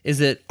 Is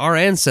that our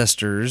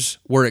ancestors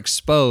were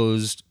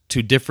exposed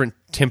to different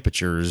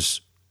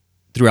temperatures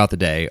throughout the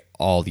day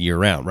all year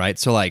round, right?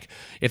 So like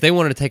if they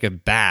wanted to take a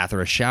bath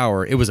or a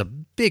shower, it was a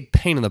big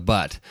pain in the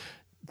butt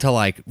to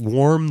like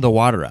warm the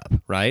water up,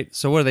 right?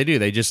 So what do?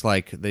 They just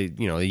like they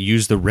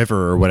use the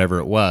river or whatever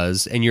it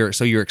was, and you're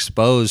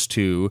exposed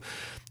to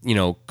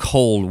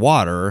cold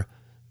water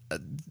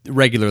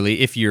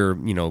regularly if you're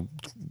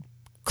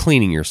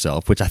cleaning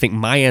yourself, which I think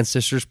my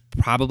ancestors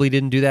probably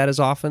didn't do that as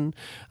often,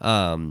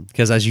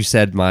 because as you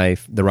said,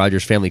 the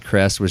Rogers family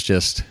crest was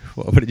just,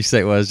 what did you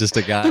say it was? Just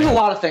a guy. There's a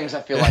lot of things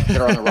I feel like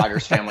that are on the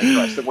Rogers family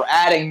crest that we're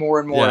adding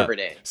more and more every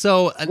day.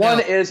 So one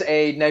is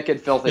a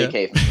naked, filthy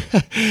caveman.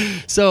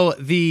 So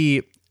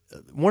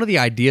one of the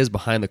ideas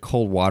behind the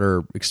cold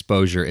water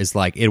exposure is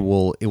like it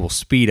will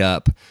speed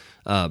up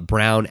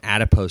brown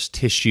adipose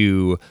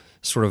tissue.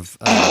 Sort of,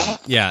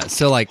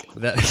 so like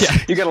that.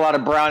 Yeah. You get a lot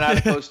of brown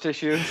adipose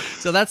tissue.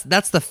 So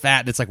that's the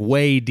fat that's like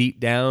way deep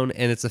down,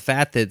 and it's a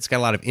fat that's got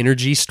a lot of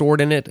energy stored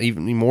in it,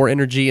 even more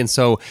energy, and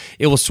so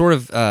it will sort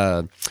of,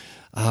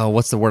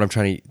 what's the word I'm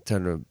trying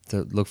to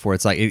look for?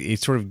 It's like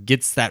it sort of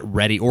gets that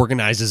ready,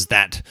 organizes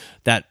that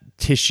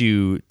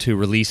tissue to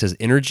release as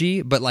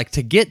energy, but like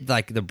to get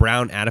like the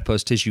brown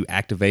adipose tissue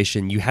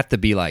activation, you have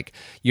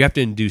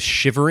to induce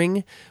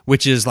shivering,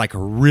 which is like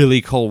really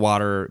cold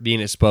water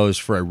being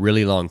exposed for a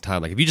really long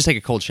time. Like if you just take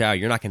a cold shower,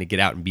 you're not going to get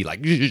out and be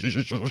like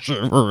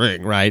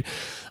shivering, right?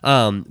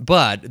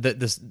 But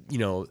this,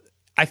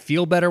 I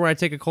feel better when I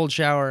take a cold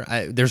shower.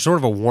 There's sort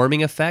of a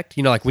warming effect,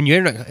 like when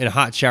you're in a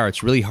hot shower,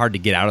 it's really hard to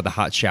get out of the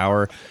hot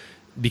shower.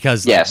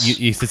 Because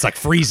it's like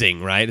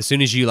freezing, right? As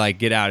soon as you like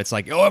get out, it's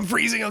like, oh, I'm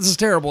freezing. This is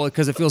terrible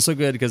because it feels so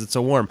good because it's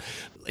so warm.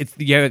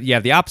 You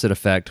have the opposite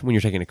effect when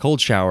you're taking a cold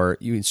shower.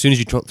 As soon as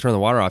you turn the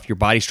water off, your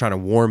body's trying to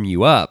warm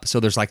you up. So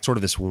there's like sort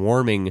of this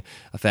warming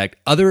effect.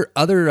 Other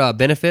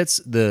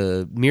benefits: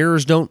 the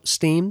mirrors don't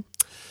steam.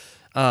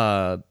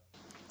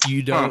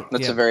 You don't.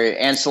 That's a very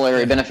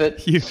ancillary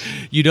benefit.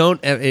 You don't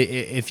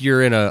if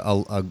you're in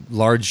a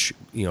large,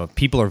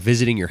 people are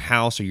visiting your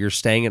house or you're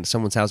staying at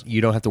someone's house.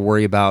 You don't have to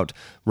worry about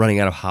running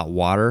out of hot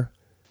water.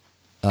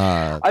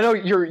 I know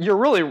you're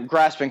really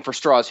grasping for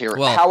straws here.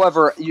 Well,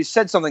 however, you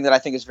said something that I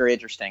think is very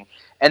interesting,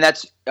 and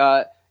that's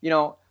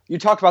you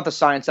talked about the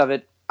science of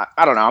it.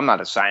 I don't know. I'm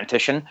not a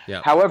scientist.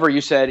 Yeah. However,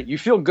 you said you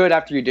feel good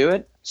after you do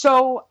it.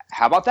 So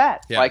how about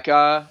that? Yeah.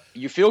 Like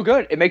you feel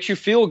good. It makes you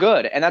feel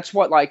good, and that's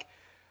what like.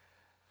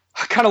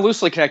 Kind of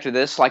loosely connected to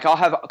this, like I'll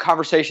have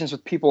conversations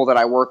with people that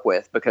I work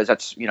with because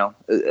that's,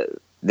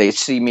 they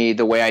see me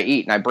the way I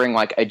eat, and I bring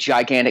like a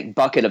gigantic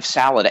bucket of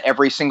salad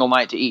every single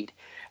night to eat.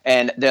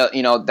 And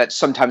that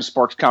sometimes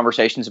sparks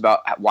conversations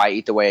about why I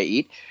eat the way I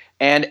eat.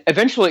 And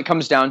eventually it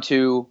comes down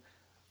to,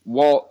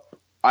 well,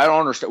 I don't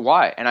understand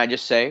why. And I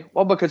just say,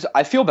 well, because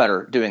I feel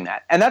better doing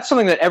that. And that's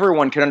something that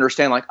everyone can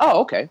understand. Like,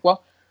 oh, okay,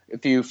 well,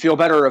 if you feel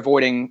better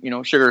avoiding,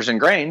 sugars and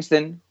grains,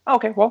 then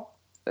okay, well,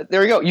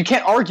 there you go. You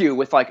can't argue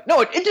with like,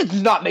 no, it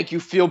does not make you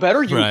feel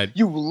better. You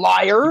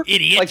liar. You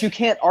idiot. Like you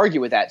can't argue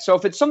with that. So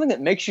if it's something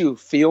that makes you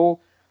feel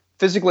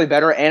physically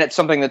better and it's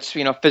something that's,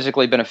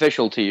 physically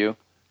beneficial to you,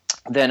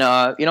 then,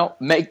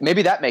 make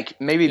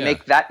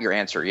that your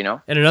answer, And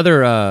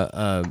another,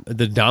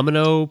 the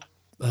Domino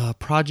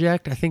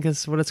Project, I think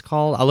is what it's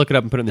called. I'll look it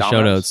up and put it in the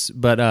show notes.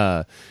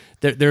 But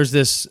there's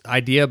this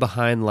idea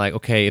behind like,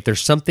 okay, if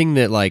there's something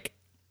that like,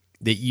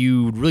 that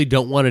you really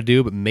don't want to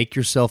do but make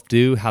yourself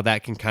do, how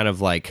that can kind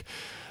of like,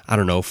 I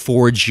don't know,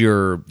 forge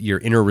your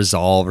inner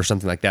resolve or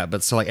something like that.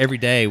 But so like every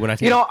day when I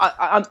take,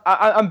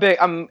 I'm big.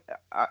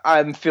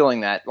 I'm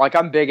feeling that. Like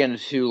I'm big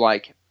into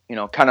like,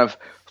 kind of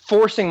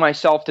forcing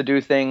myself to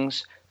do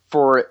things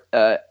for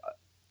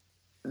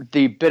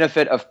the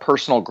benefit of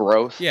personal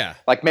growth. Yeah.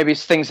 Like maybe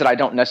it's things that I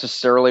don't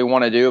necessarily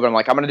want to do, but I'm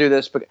like, I'm going to do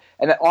this.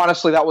 And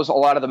honestly, that was a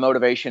lot of the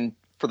motivation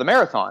for the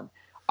marathon.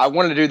 I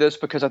wanted to do this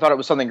because I thought it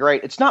was something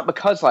great. It's not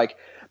because like,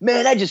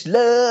 man, I just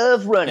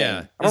love running.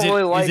 Yeah. I don't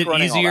really like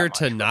running. Is it easier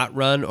to not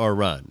run or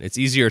run? It's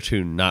easier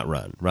to not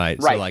run,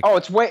 right? Right. So like,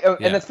 it's way. Yeah.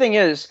 And the thing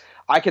is,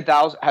 I could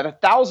have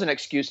 1,000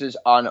 excuses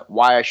on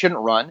why I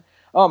shouldn't run.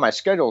 Oh, my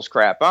schedule's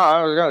crap.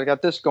 Oh, I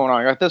got this going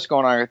on. I got this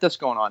going on. I got this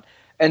going on.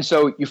 And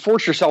so you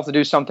force yourself to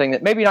do something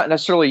that maybe not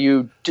necessarily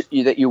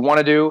that you want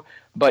to do,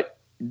 but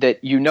that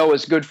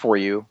is good for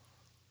you.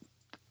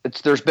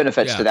 There's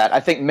benefits to that. I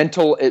think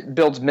it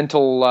builds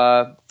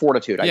mental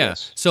fortitude, I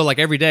guess. So like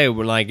every day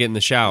when I get in the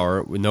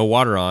shower with no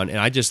water on, and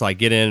I just like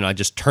get in and I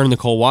just turn the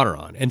cold water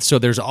on. And so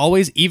there's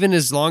always, even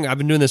as long, I've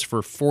been doing this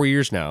for 4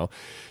 years now,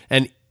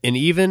 and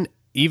even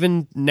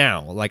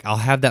now, like I'll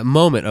have that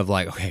moment of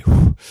like, okay,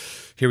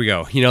 here we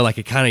go. Like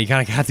you kind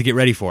of have to get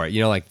ready for it.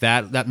 Like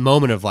that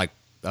moment of like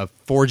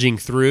forging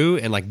through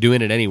and like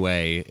doing it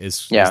anyway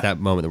is that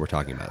moment that we're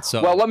talking about.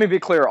 So well, let me be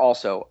clear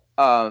also.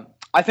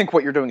 I think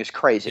what you're doing is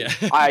crazy.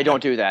 Yeah. I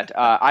don't do that.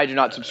 I do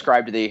not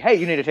subscribe to hey,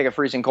 you need to take a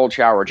freezing cold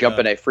shower or jump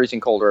in a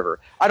freezing cold river.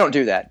 I don't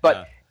do that.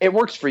 But it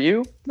works for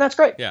you. That's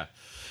great. Yeah.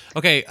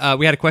 Okay,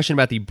 we had a question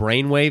about the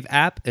Brainwave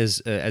app as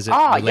it relates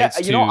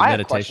to meditation. I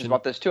have questions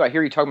about this too. I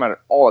hear you talking about it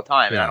all the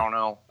time, and I don't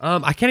know.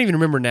 I can't even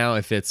remember now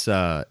if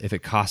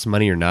it costs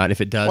money or not.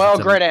 If it does, well,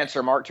 great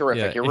answer, Mark.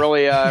 Terrific. You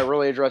really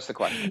addressed the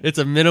question. It's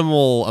a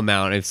minimal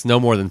amount. It's no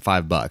more than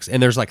 $5,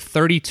 and there's like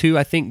 32,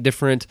 I think,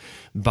 different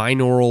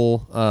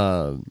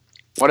binaural.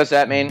 What does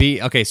that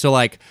mean? Okay, so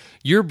like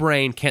your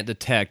brain can't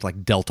detect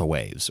like delta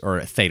waves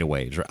or theta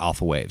waves or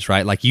alpha waves,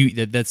 right? Like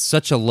that's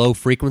such a low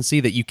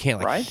frequency that you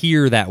can't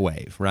hear that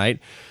wave, right?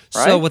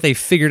 So what they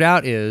figured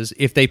out is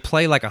if they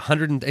play like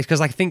 100,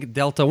 because I think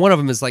delta, one of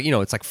them is like,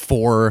 it's like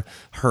 4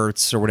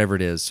 hertz or whatever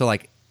it is. So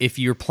like if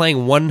you're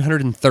playing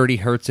 130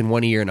 hertz in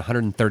one ear and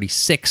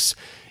 136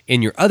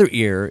 in your other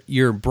ear,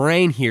 your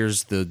brain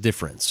hears the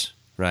difference,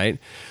 right?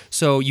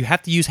 So you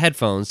have to use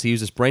headphones to use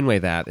this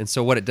Brainwave app. And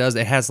so what it does,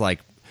 it has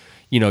like,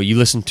 you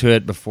listen to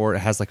it before, it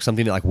has like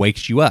something that like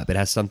wakes you up. It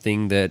has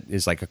something that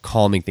is like a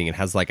calming thing. It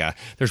has like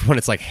there's one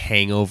that's like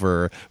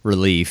hangover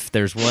relief.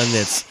 There's one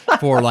that's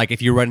for like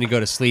if you're ready to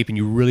go to sleep and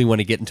you really want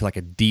to get into like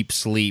a deep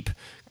sleep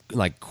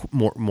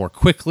more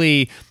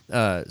quickly.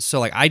 So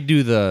like I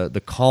do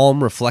the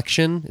calm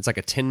reflection. It's like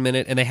a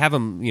 10-minute, and they have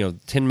them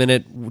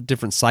 10-minute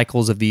different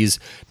cycles of these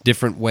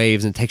different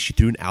waves, and it takes you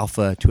through an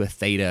alpha to a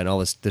theta and all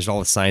this. There's all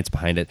the science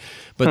behind it.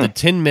 But the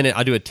 10-minute,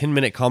 I do a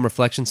 10-minute calm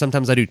reflection.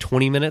 Sometimes I do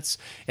 20 minutes,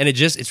 and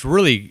it's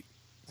really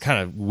kind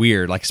of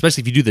weird. Like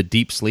especially if you do the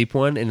deep sleep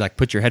one and like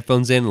put your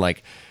headphones in,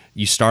 like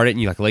you start it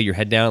and you like lay your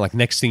head down. Like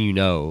next thing you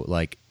know,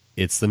 like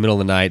it's the middle of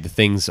the night, the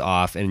thing's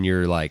off, and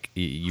you're like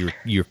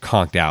you're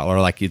conked out,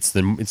 or like it's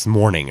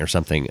morning or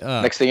something.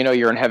 Next thing you know,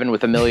 you're in heaven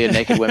with a million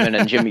naked women,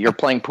 and you're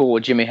playing pool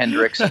with Jimi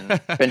Hendrix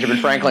and Benjamin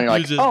Franklin. You're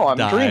like,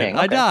 I'm dreaming.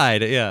 Okay. I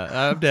died.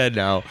 Yeah, I'm dead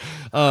now.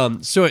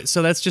 So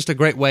that's just a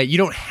great way. You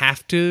don't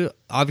have to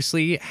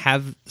obviously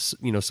have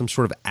some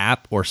sort of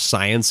app or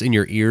science in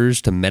your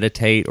ears to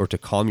meditate or to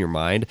calm your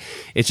mind.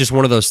 It's just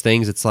one of those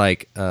things. It's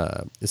like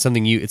it's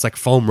something it's like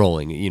foam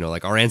rolling.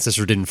 Like our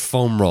ancestors didn't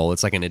foam roll.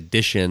 It's like an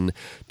addition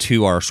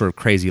to our sort of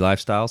crazy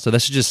lifestyle. So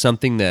this is just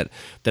something that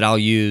I'll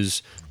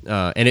use,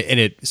 and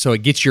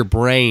it gets your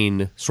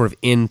brain sort of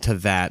into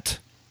that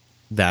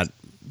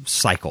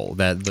cycle.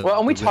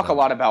 And we talk a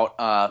lot about.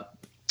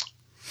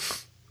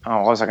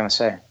 What was I going to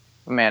say?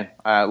 Man,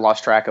 I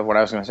lost track of what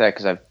I was going to say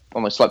because I've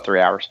only slept 3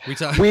 hours.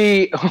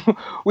 We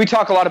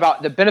talk a lot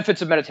about the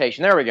benefits of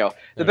meditation. There we go.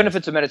 The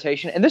benefits of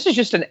meditation. And this is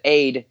just an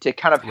aid to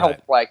kind of help,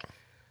 like,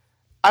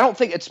 I don't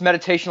think it's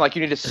meditation like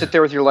you need to sit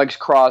there with your legs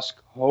crossed,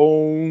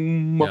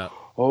 home.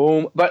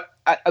 But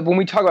when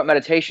we talk about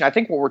meditation, I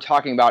think what we're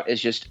talking about is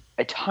just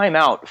a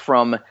timeout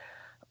from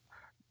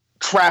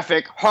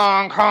traffic,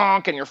 honk,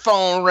 honk, and your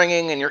phone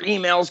ringing and your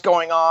emails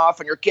going off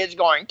and your kids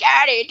going,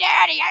 Daddy,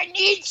 I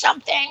need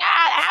something.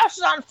 The house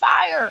is on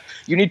fire.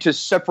 You need to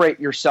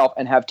separate yourself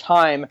and have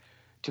time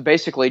to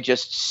basically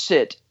just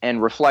sit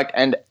and reflect.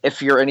 And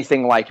if you're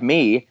anything like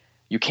me,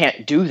 you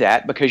can't do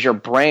that because your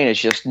brain is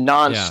just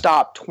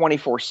nonstop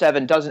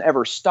 24/7, doesn't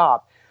ever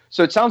stop.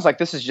 So it sounds like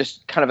this is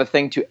just kind of a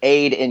thing to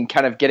aid in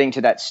kind of getting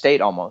to that state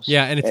almost.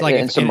 Yeah, and it's like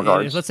in some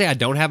regards. Let's say I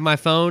don't have my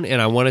phone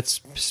and I want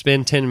to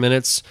spend 10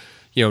 minutes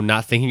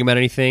not thinking about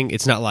anything.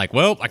 It's not like,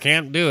 well, I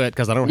can't do it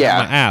because I don't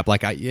have my app.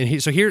 Like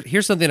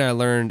here's something I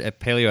learned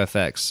at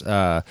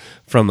PaleoFX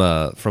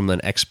from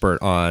an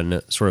expert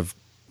on sort of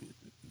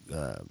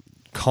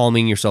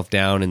calming yourself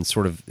down and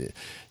sort of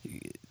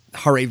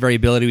heart rate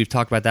variability. We've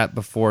talked about that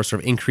before,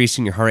 sort of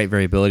increasing your heart rate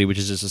variability, which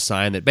is just a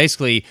sign that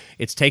basically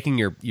it's taking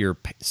your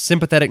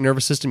sympathetic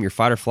nervous system, your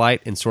fight or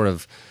flight, and sort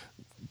of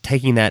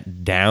taking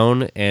that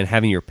down and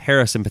having your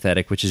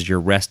parasympathetic, which is your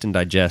rest and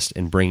digest,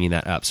 and bringing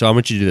that up. So I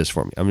want you to do this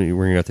for me. We're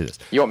going to go through this.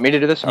 You want me to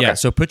do this? Okay. Yeah,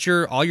 so put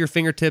all your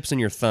fingertips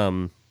and your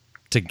thumb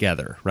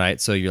together,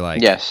 right? So you're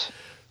like... Yes.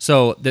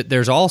 So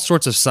there's all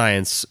sorts of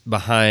science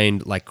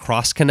behind like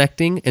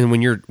cross-connecting, and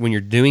when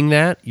you're doing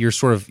that, you're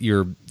sort of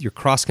you're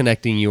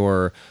cross-connecting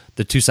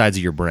the two sides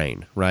of your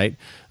brain, right?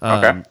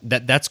 Okay.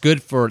 That's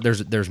good for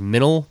there's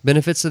mental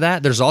benefits to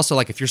that. There's also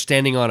like if you're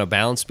standing on a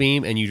balance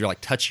beam and you like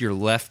touch your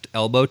left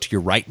elbow to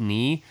your right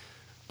knee,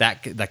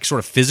 that sort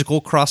of physical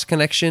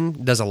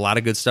cross-connection does a lot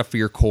of good stuff for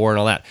your core and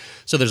all that.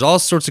 So there's all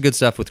sorts of good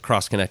stuff with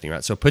cross-connecting,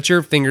 right? So put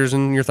your fingers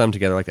and your thumb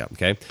together like that,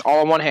 okay?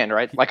 All in one hand,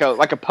 right? Like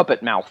a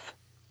puppet mouth.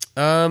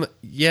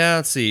 Yeah,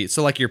 let's see.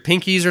 So like your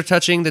pinkies are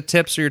touching the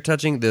tips, or you're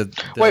touching the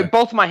Wait,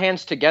 both my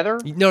hands together?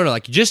 No,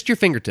 like just your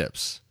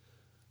fingertips.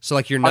 So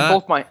like you're not on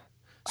both my.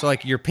 So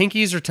like your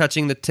pinkies are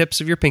touching, the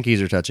tips of your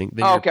pinkies are touching.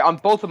 Okay, on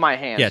both of my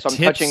hands. Yeah, so I'm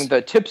touching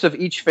the tips of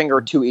each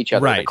finger to each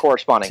other, the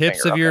corresponding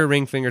tips finger. of your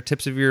ring finger,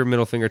 tips of your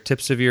middle finger,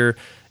 tips of your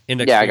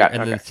index finger,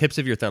 and then the tips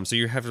of your thumb. So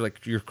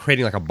you're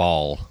creating like a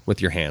ball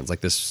with your hands,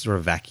 like this sort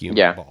of vacuum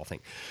ball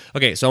thing.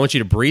 Okay, so I want you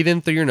to breathe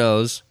in through your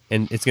nose,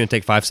 and it's going to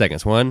take 5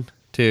 seconds. 1,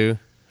 2,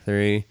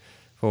 3,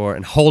 4,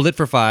 and hold it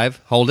for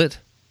 5. Hold it.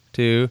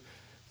 2,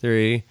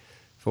 3,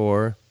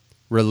 4.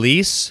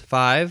 Release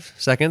 5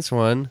 seconds.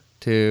 1,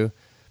 2,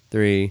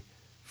 3,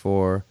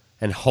 4,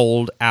 and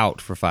hold out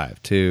for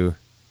 5. 2,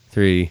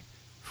 3,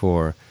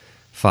 4,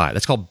 5.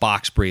 That's called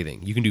box breathing.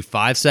 You can do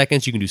 5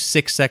 seconds. You can do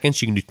 6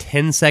 seconds. You can do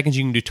 10 seconds.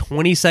 You can do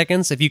 20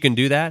 seconds if you can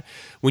do that.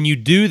 When you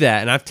do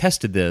that, and I've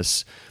tested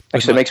this.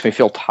 Actually, it makes me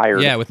feel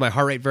tired. Yeah, with my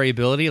heart rate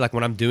variability, like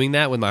when I'm doing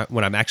that, when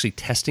I'm actually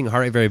testing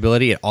heart rate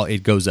variability,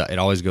 it goes up. It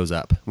always goes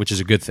up, which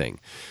is a good thing.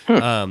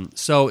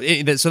 So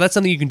that's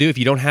something you can do if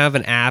you don't have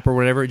an app or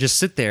whatever. Just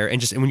sit there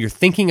and when you're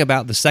thinking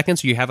about the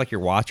seconds, you have like your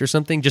watch or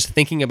something, just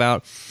thinking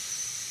about,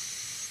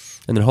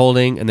 and then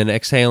holding, and then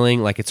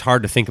exhaling. Like it's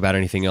hard to think about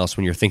anything else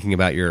when you're thinking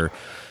about your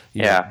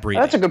breathing.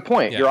 That's a good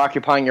point. Yeah. You're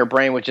occupying your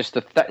brain with just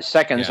the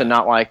seconds and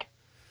not like,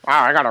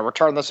 I got to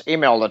return this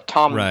email to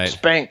Tom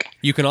Spank.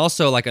 You can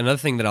also, like, another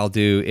thing that I'll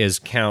do is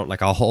count,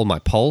 like, I'll hold my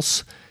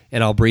pulse,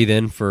 and I'll breathe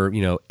in for,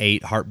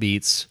 8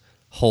 heartbeats,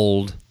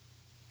 hold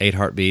 8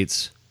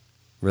 heartbeats,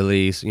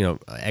 release,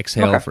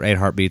 exhale for 8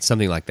 heartbeats,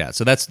 something like that.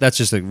 So that's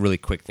just a really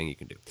quick thing you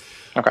can do.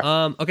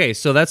 Okay.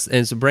 So it's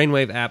a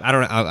Brainwave app. I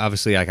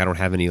don't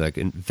have any, like,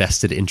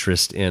 invested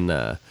interest in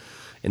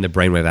in the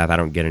Brainwave app. I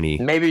don't get any.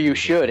 Maybe you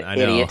should,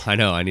 idiot. I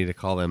know. I need to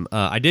call them.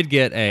 I did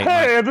get a.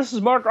 Hey, this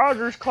is Mark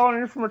Rogers calling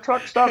you from a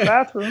truck stop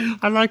bathroom.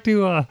 I'd like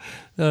to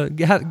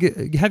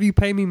have you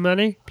pay me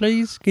money,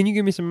 please. Can you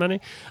give me some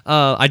money?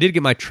 I did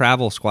get my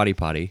travel squatty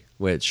potty,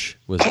 which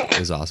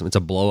is awesome. It's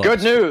a blow up.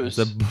 Good news,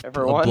 it's a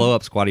everyone. blow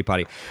up squatty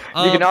potty.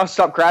 You can now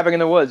stop crabbing in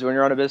the woods when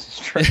you're on a business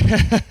trip.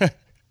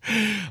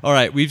 All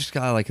right, we've just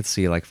got let's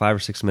see, 5 or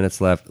 6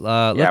 minutes left. We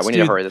need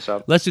to hurry this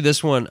up. Let's do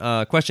this one.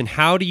 Question: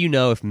 how do you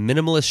know if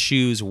minimalist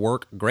shoes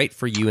work great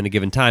for you in a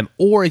given time,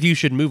 or if you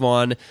should move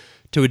on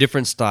to a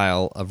different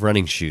style of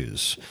running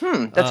shoes?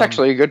 That's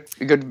actually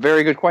a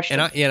very good question.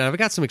 And I've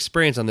got some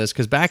experience on this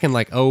because back in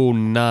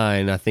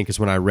 2009, I think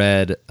is when I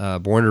read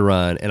Born to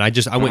Run, and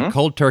I went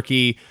cold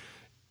turkey,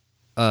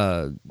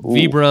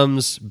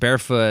 Vibrams,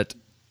 barefoot.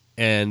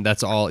 And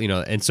that's all,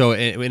 and so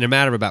in a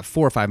matter of about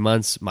 4 or 5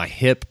 months, my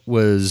hip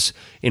was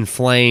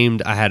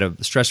inflamed. I had a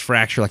stress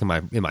fracture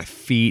in my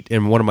feet,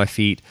 in one of my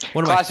feet.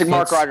 Classic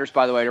Mark Rogers,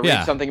 by the way, to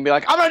read something and be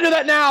like, I'm going to do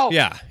that now.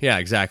 Yeah,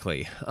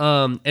 exactly.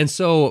 And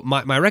so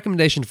my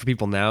recommendation for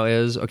people now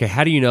is, okay,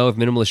 how do you know if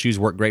minimalist shoes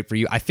work great for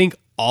you? I think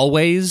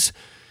always,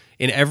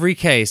 in every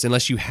case,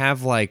 unless you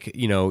have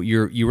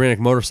you were in a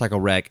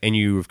motorcycle wreck and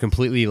you've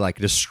completely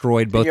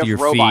destroyed both of your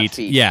feet.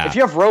 Yeah. If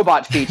you have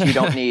robot feet, you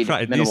don't need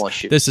minimalist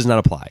shoes. This does not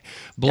apply.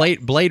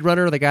 Blade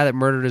Runner, the guy that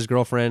murdered his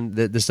girlfriend,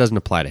 this doesn't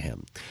apply to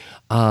him.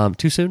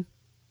 Too soon?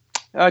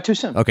 Too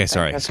soon. Okay,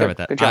 sorry about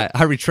that. Good job.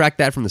 I retract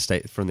that from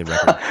the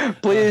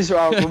record. Please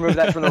remove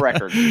that from the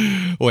record.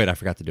 Wait, I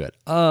forgot to do it.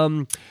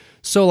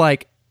 So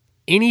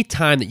any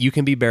time that you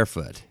can be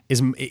barefoot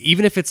is,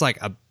 even if it's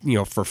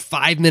for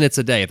 5 minutes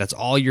a day, if that's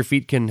all your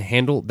feet can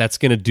handle, that's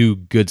going to do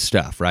good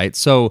stuff, right?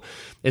 So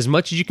as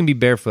much as you can be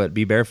barefoot,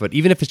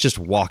 even if it's just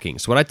walking.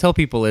 So what I tell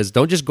people is,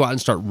 don't just go out and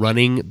start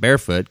running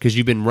barefoot because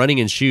you've been running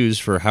in shoes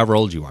for however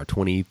old you are,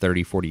 20,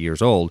 30, 40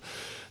 years old.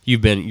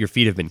 Your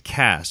feet have been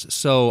cast.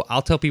 So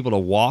I'll tell people to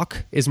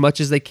walk as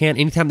much as they can.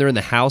 Anytime they're in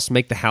the house,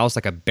 make the house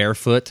like a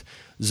barefoot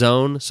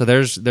zone. So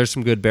there's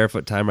some good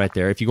barefoot time right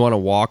there. If you want to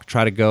walk,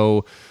 try to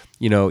go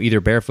either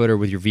barefoot or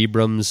with your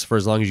Vibrams for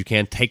as long as you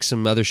can. Take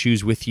some other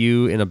shoes with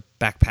you in a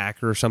backpack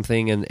or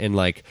something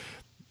and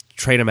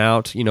trade them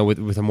out,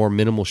 with a more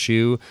minimal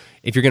shoe.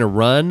 If you're going to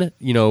run,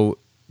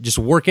 just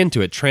work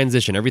into it.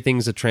 Transition.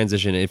 Everything's a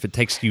transition. If it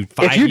takes you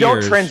 5 years... If you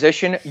don't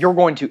transition, you're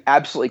going to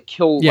absolutely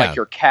kill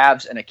your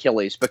calves and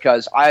Achilles,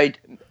 because I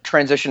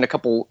transitioned a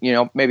couple,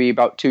 maybe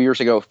about 2 years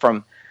ago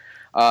from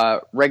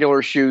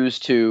regular shoes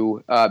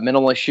to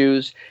minimalist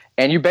shoes.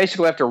 And you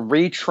basically have to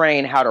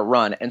retrain how to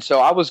run. And so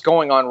I was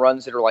going on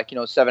runs that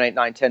are 7, 8,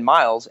 9, 10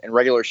 miles in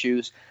regular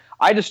shoes.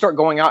 I had to start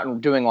going out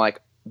and doing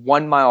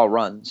 1 mile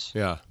runs.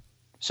 Yeah.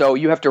 So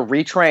you have to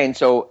retrain.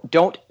 So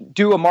don't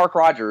do a Mark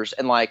Rogers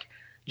and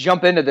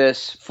jump into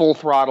this full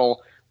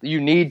throttle. You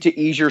need to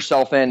ease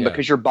yourself in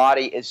because your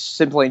body is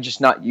simply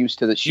just not used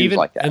to the shoes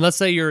like that. And let's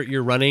say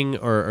you're running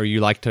or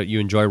you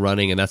enjoy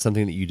running and that's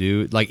something that you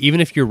do.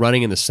 Even if you're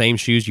running in the same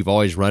shoes you've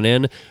always run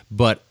in,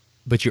 but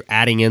you're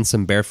adding in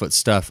some barefoot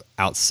stuff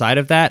outside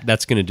of that,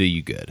 that's going to do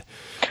you good.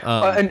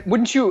 And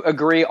wouldn't you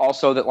agree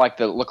also that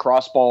the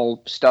lacrosse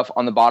ball stuff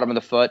on the bottom of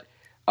the foot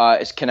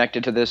is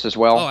connected to this as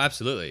well? Oh,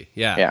 absolutely.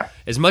 Yeah.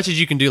 As much as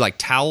you can do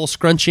towel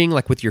scrunching,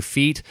 with your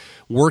feet,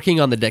 working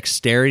on the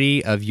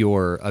dexterity of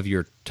your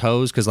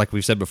toes, because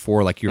we've said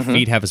before, your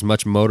feet have as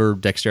much motor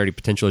dexterity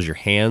potential as your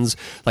hands.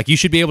 You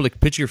should be able to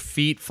put your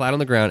feet flat on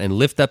the ground and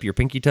lift up your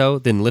pinky toe,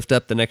 then lift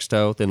up the next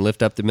toe, then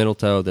lift up the middle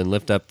toe, then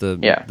lift up the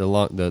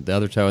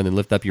other toe, and then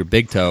lift up your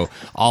big toe,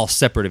 all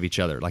separate of each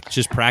other.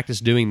 Just practice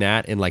doing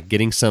that and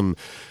getting some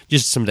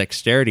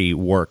dexterity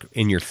work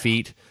in your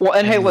feet. Well,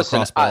 and hey,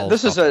 listen,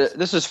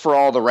 this is for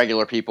all the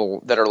regular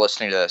people that are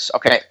listening to this.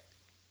 Okay,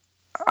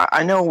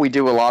 I know we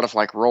do a lot of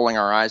rolling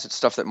our eyes at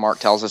stuff that Mark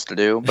tells us to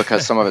do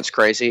because some of it's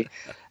crazy,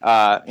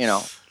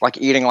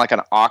 eating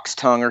an ox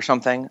tongue or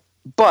something.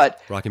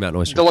 But Rocky Mountain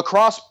oyster. The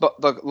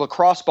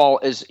lacrosse ball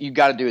is, you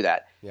got to do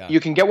that. Yeah. You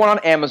can get one on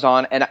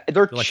Amazon, and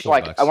they're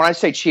when I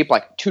say cheap,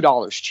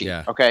 $2 cheap.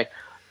 Yeah. Okay.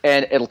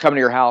 And it'll come to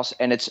your house,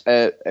 and it's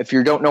if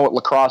you don't know what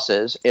lacrosse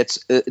is,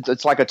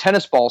 it's like a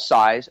tennis ball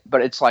size,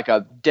 but it's like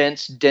a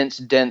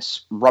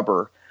dense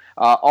rubber,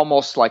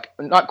 almost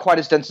not quite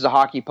as dense as a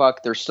hockey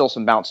puck. There's still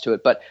some bounce to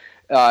it, but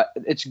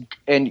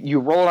and you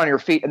roll it on your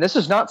feet. And this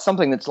is not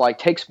something that's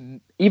takes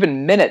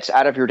even minutes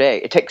out of your day.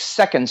 It takes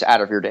seconds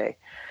out of your day,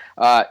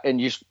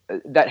 and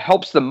that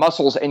helps the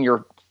muscles in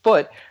your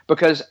foot,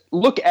 because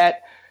look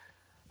at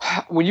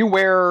when you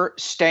wear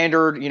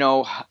standard,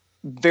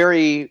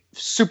 very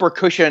super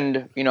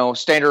cushioned,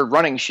 standard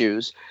running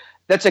shoes,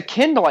 that's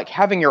akin to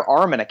having your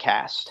arm in a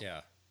cast. Yeah.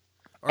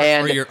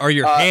 Or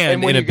your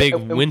hand in a big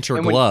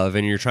winter glove,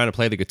 and you're trying to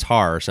play the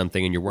guitar or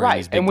something, and you're wearing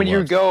these big and when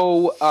gloves. You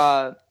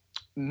go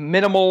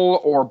minimal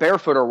or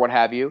barefoot or what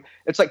have you,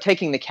 it's like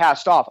taking the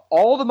cast off.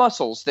 All the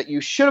muscles that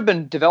you should have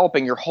been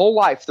developing your whole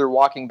life through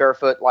walking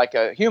barefoot like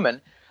a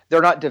human,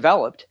 they're not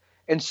developed.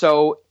 And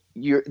so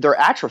they're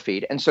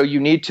atrophied, and so you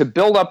need to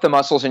build up the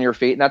muscles in your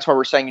feet, and that's why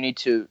we're saying you need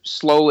to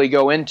slowly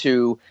go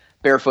into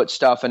barefoot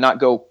stuff and not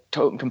go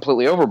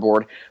completely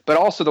overboard. But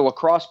also the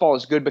lacrosse ball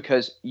is good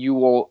because you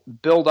will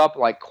build up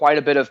like quite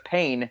a bit of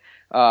pain,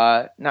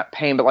 not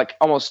pain, but like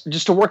almost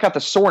just to work out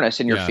the soreness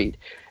in your feet.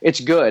 It's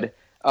good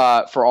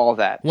for all of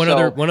that. One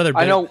other.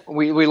 I know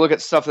we look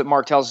at stuff that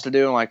Mark tells us to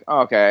do and like,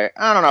 okay,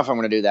 I don't know if I'm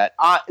going to do that.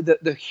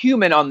 The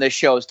human on this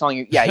show is telling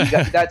you,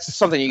 that's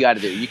something you got to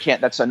do. You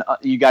can't.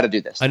 You got to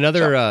do this.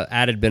 Another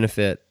added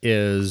benefit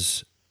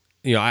is,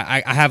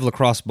 I have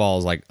lacrosse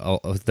balls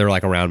they're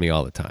like around me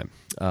all the time.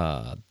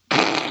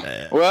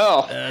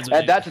 Well,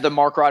 add that to the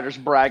Mark Rogers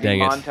bragging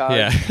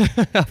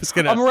montage.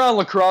 Yeah, I'm around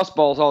lacrosse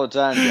balls all the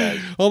time,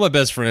 guys. All my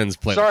best friends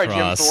play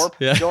lacrosse. Jim Thorpe.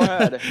 Yeah. Go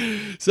ahead.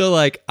 So,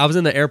 I was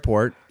in the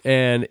airport,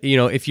 and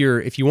if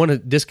you want to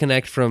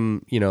disconnect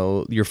from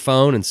your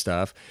phone and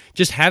stuff,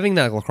 just having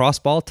that lacrosse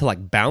ball to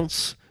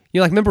bounce.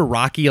 Remember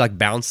Rocky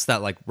bounced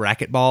that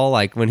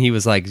racquetball when he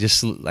was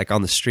just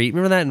on the street.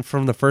 Remember that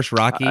from the first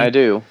Rocky? I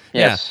do.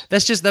 Yes.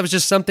 Yeah, that was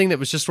just something that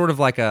was just sort of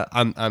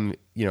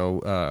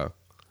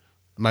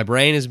my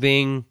brain is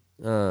being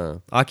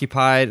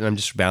occupied, and I'm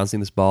just bouncing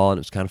this ball, and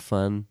it was kind of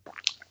fun.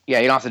 Yeah,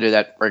 you don't have to do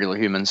that, regular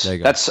humans.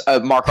 That's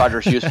Mark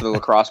Rogers' use for the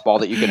lacrosse ball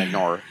that you can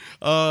ignore.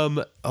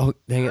 Oh,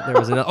 dang it! There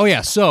was another. Oh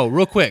yeah. So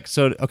real quick.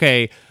 So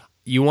okay,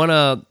 you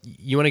wanna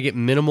get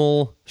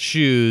minimal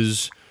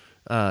shoes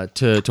to walk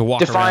Define around.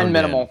 Define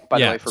minimal, by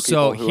the way, for people.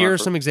 So here are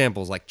some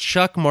examples, like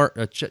Chuck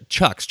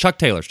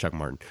Taylor's.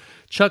 Chuck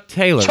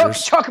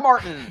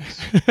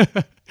Martins.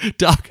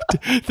 Doc,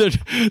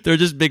 they're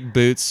just big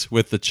boots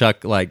with the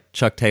Chuck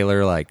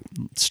Taylor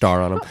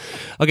star on them.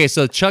 Okay,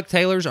 so Chuck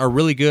Taylors are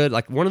really good.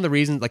 One of the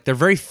reasons, they're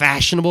very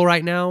fashionable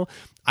right now.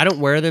 I don't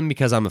wear them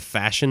because I'm a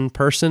fashion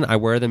person. I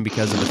wear them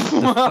because of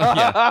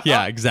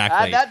yeah,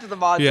 exactly. Add that to the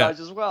montage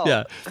as well.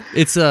 Yeah,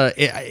 it's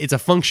a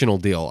functional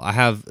deal. I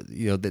have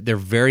they're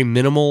very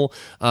minimal.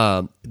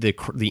 The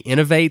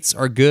Innovates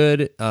are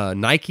good.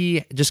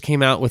 Nike just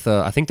came out with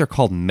I think they're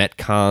called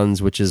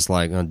Metcons, which is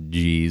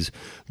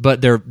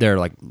but they're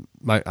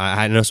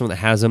I know someone that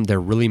has them. They're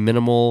really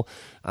minimal.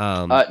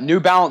 New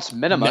Balance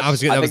Minimus. I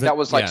think that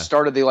was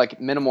started the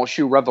minimal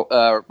shoe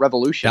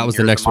revolution. That was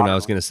the next one I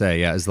was going to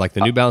say. Yeah, it's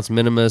the New Balance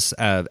Minimus.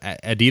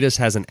 Adidas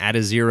has an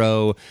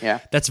Adizero. Yeah,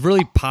 that's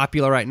really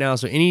popular right now.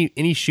 So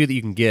any shoe that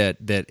you can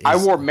get that is, I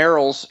wore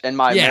Merrell's in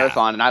my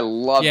marathon and I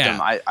loved them.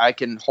 I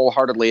can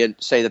wholeheartedly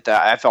say that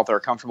I felt they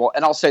were comfortable.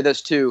 And I'll say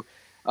this too: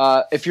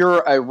 if you're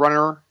a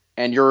runner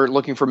and you're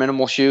looking for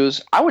minimal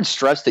shoes, I would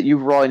stress that you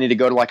really need to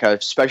go to a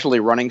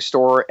specialty running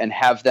store and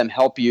have them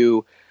help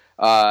you.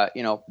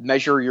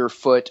 Measure your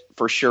foot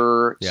for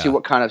sure. See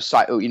what kind of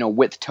size,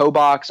 width toe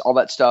box, all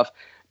that stuff.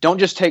 Don't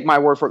just take my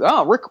word for it.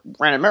 Oh, Rick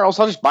ran at Merrell's.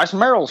 I'll just buy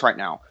some Merrell's right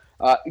now.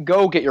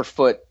 Go get your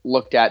foot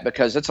looked at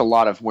because it's a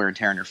lot of wear and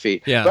tear on your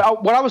feet. Yeah.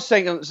 But what I was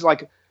saying is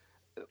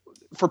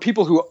for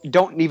people who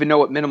don't even know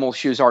what minimal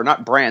shoes are,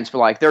 not brands,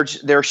 but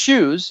they're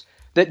shoes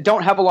that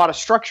don't have a lot of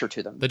structure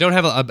to them. They don't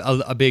have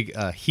a big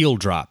heel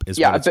drop is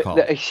what it's called.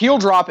 A heel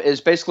drop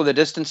is basically the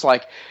distance.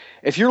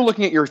 If you're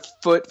looking at your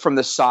foot from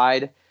the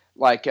side,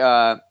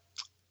 the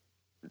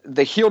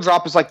heel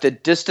drop is the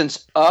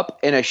distance up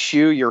in a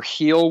shoe your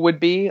heel would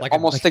be.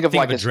 Think of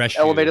a dress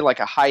elevated, like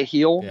a high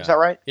heel. Yeah. Is that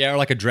right? Yeah, or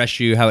like a dress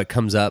shoe, how it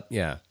comes up.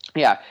 Yeah.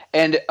 Yeah,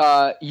 and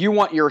you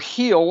want your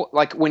heel,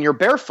 when you're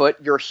barefoot,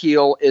 your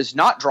heel is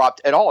not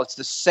dropped at all. It's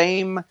the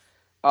same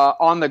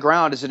on the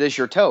ground as it is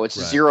your toe. It's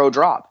zero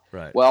drop.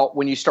 Right. Well,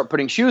 when you start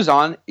putting shoes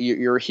on,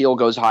 your heel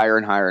goes higher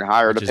and higher and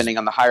higher, depending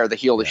on the higher the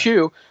heel of the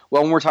shoe.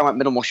 Well, when we're talking about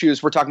minimal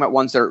shoes, we're talking about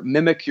ones that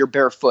mimic your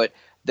bare foot,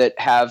 that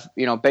have,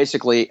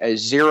 basically a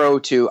 0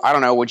 to, I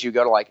don't know, would you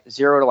go to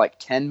 0 to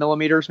 10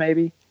 millimeters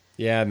maybe?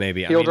 Yeah,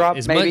 maybe. Heel drop,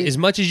 maybe? As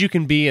much as you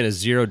can be in a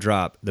zero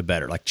drop, the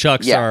better.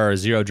 Chucks are a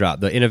zero drop.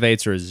 The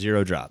Innovates are a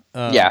zero drop.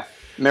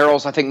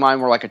 Merrell's, I think mine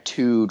were a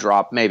 2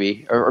 drop,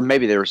 maybe, or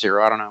maybe they were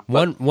 0. I don't know.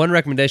 One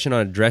recommendation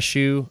on a dress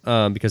shoe,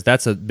 because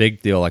that's a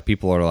big deal.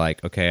 People are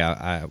okay,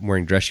 I'm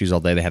wearing dress shoes all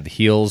day. They have the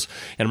heels,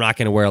 and I'm not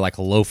going to wear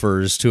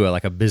loafers to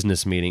a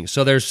business meeting.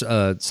 So there's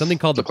something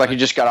called look like you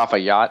just got off a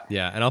yacht.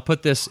 Yeah, and I'll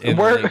put this in.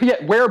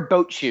 Wear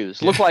boat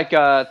shoes. Look like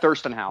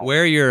Thurston Howell.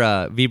 Wear your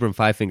Vibram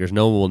 5 fingers.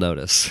 No one will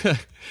notice.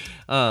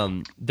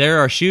 There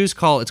are shoes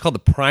called the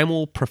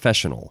Primal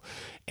Professional.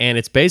 And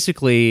it's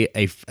basically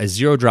a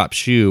zero drop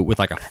shoe with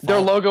a their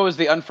logo is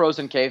the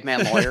unfrozen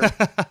caveman lawyer.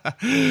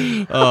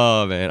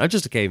 Oh man, I'm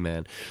just a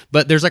caveman.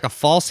 But there's a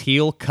false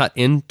heel cut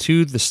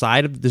into the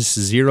side of this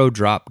zero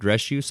drop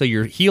dress shoe, so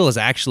your heel is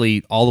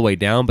actually all the way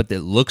down, but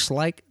it looks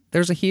like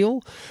there's a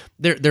heel.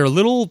 They're a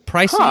little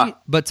pricey,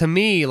 but to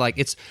me,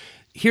 it's.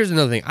 Here's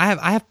another thing.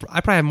 I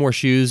probably have more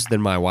shoes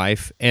than my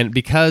wife, and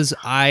because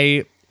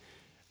I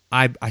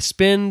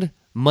spend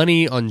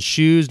money on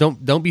shoes.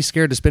 Don't be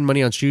scared to spend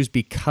money on shoes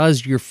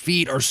because your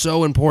feet are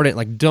so important.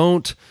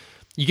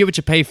 You get what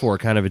you pay for,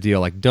 kind of a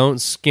deal.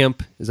 Don't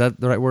skimp. Is that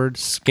the right word?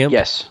 Skimp.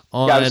 Yes.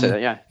 On, I would say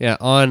that, yeah. Yeah.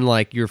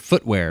 On your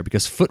footwear,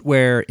 because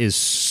footwear is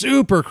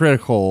super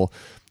critical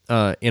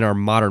in our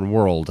modern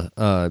world.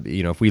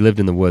 If we lived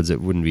in the woods,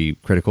 it wouldn't be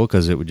critical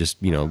because it would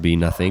just be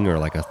nothing or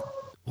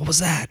what was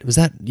that? Was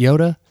that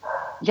Yoda?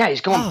 Yeah,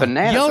 he's going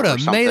bananas Yoda, or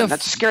something.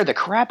 That scared the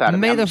crap out of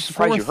me. I'm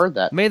surprised you heard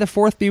that. May the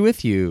 4th be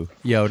with you,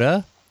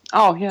 Yoda.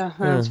 Oh, yeah.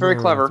 That's very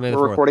clever. May the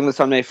We're 4th. recording this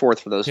on May 4th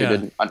for those who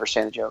didn't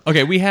understand the joke.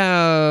 Okay, we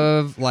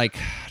have like...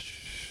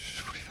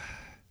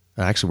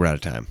 Actually, we're out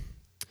of time.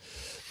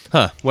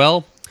 Huh.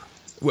 Well,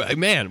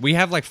 man, we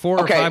have like 4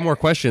 or 5 more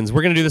questions.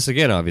 We're going to do this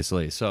again,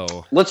 obviously.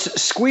 So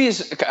let's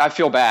squeeze... I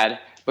feel bad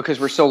because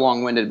we're so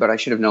long-winded, but I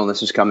should have known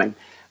this was coming.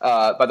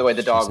 By the way,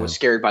 the dog was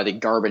scared by the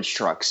garbage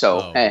truck.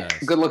 So, nice.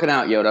 Good looking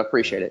out, Yoda.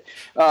 Appreciate it.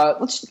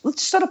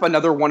 Let's set up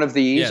another one of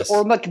these,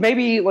 or like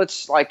maybe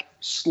let's like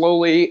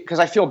slowly, because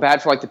I feel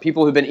bad for like the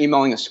people who've been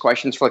emailing us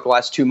questions for like the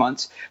last 2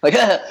 months. Like,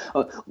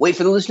 wait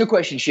for the listener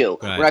question show.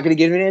 Right. We're not going to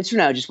give an answer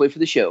now. Just wait for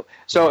the show.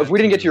 So if we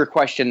didn't get to your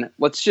question,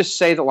 let's just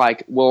say that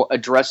like we'll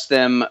address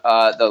them.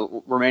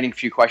 The remaining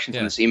few questions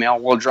in this email,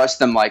 we'll address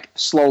them like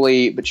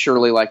slowly but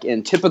surely, like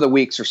in tip of the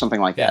weeks or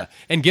something like that.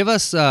 And give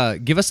us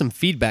some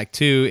feedback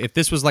too. If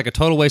this was like a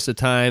total waste of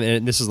time,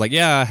 and this is like,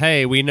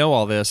 hey, we know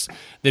all this,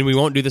 then we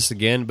won't do this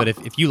again. But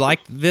if you like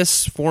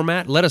this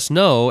format, let us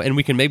know, and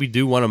we can maybe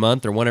do one a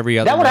month or one every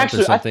other month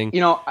or something.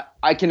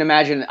 I can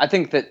imagine. I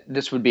think that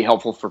this would be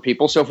helpful for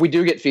people. So if we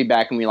do get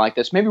feedback and we like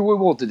this, maybe we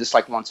will do this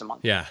like once a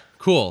month. Yeah,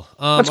 cool.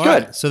 That's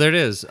good. Right, so there it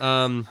is.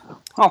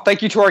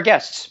 Thank you to our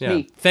guests.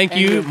 Yeah. Thank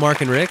you, Mark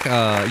and Rick.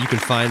 You can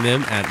find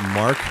them at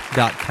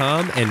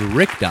mark.com and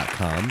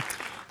rick.com.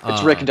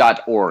 It's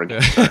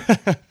rick.org.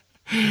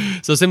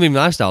 So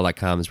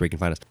simplylifestyle.com is where you can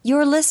find us.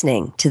 You're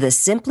listening to the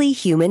Simply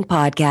Human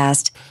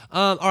podcast.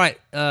 All right.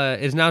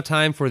 It is now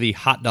time for the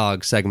hot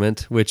dog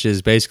segment, which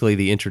is basically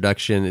the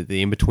introduction,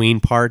 the in-between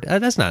part.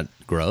 That's not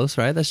gross,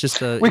 right? That's just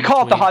we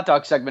call it the hot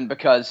dog segment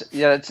because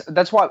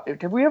that's why.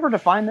 Have we ever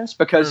defined this?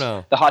 Because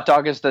the hot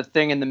dog is the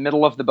thing in the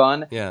middle of the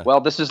bun. Yeah.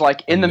 Well, this is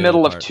like in the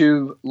middle of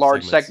 2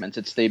 large segments.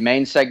 It's the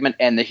main segment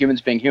and the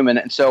humans being human,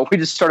 and so we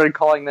just started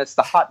calling this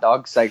the hot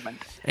dog segment.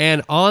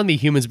 And on the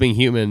humans being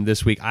human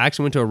this week, I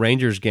actually went to a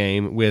Rangers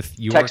game with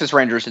your Texas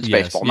Rangers. It's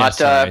baseball, not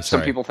sorry.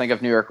 Some people think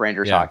of New York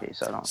Rangers hockey.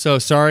 So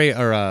sorry,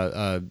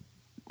 or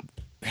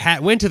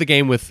went to the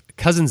game with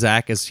cousin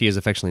Zach, as he is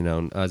affectionately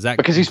known. Zach,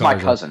 because he's my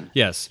cousin.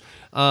 Yes.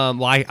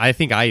 Well, I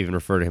think I even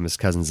refer to him as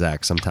cousin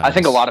Zach sometimes. I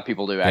think a lot of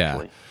people do,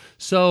 actually. Yeah.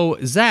 So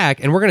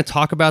Zach, and we're going to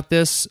talk about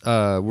this.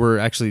 We're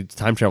actually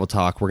time travel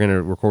talk. We're going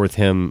to record with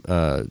him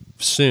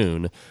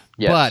soon.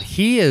 Yes. But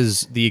he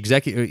is the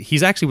executive.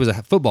 He's actually was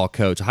a football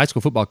coach, a high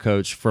school football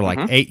coach for like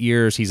 8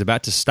 years. He's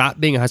about to stop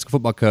being a high school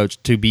football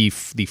coach to be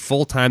the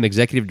full-time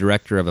executive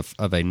director of a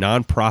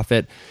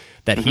nonprofit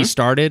that he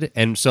started.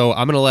 And so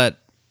I'm going to let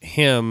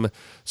him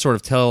sort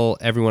of tell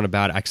everyone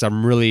about it because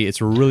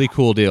it's a really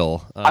cool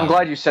deal. I'm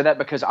glad you said that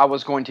because I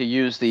was going to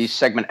use the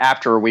segment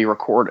after we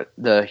record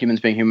the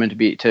Humans Being Human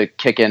to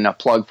kick in a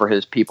plug for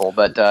his people,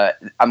 but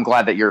I'm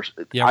glad that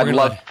I'd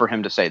love for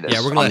him to say this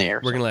on the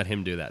air. We're going to let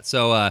him do that.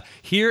 So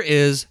here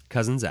is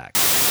cousin Zach.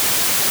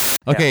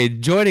 Okay,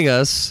 joining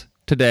us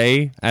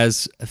today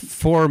as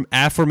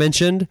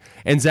aforementioned,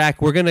 and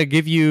Zach, we're going to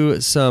give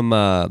you some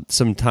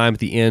time at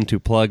the end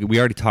to plug. We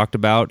already talked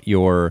about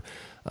your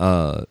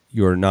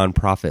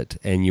nonprofit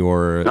and and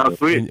we're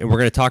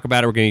going to talk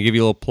about it. We're going to give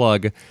you a little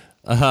plug.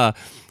 But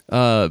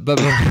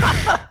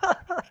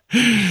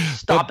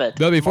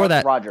before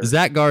that, Roger.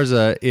 Zach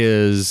Garza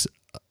is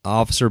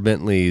Officer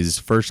Bentley's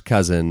first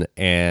cousin.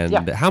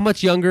 And how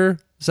much younger,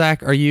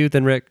 Zach, are you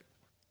than Rick?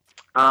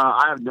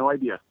 I have no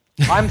idea.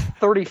 I'm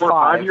 35.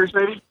 5 years,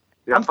 maybe?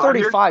 Yeah, I'm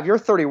 35. You're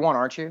 31,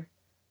 aren't you?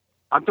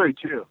 I'm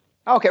 32.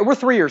 Okay, we're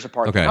 3 years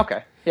apart.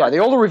 Okay. Yeah, the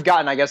older we've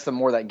gotten, I guess the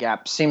more that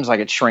gap seems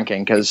like it's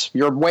shrinking because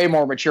you're way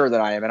more mature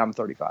than I am, and I'm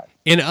 35.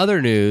 In other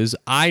news,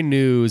 I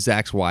knew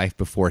Zach's wife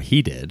before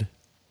he did.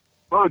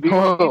 Oh, dude.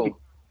 Whoa.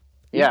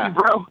 Yeah.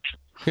 Bro.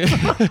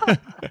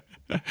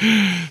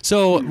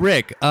 So,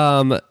 Rick,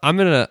 I'm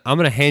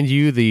gonna hand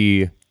you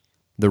the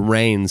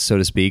reins, so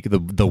to speak,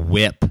 the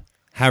whip,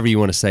 however you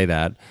want to say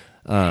that.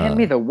 Hand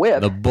me the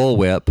whip. The bull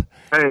whip.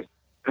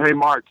 Hey,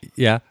 Mark.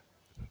 Yeah.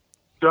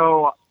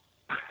 So,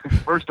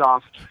 first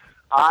off,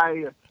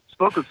 I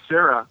spoke with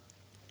Sarah,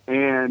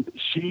 and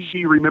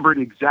she remembered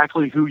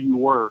exactly who you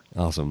were.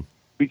 Awesome.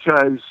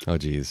 Because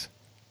geez.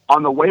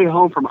 On the way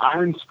home from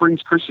Iron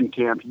Springs Christian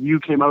Camp,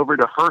 you came over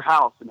to her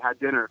house and had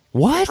dinner.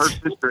 What? With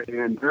her sister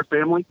and their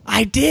family.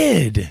 I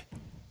did.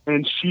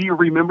 And she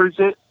remembers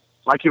it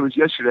like it was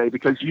yesterday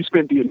because you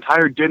spent the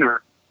entire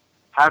dinner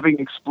having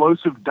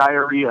explosive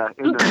diarrhea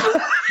in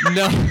there.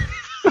 No.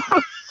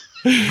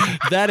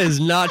 That is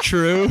not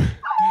true.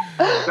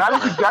 That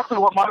is exactly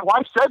what my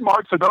wife said,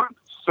 Mark, so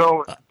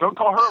don't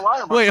call her a liar.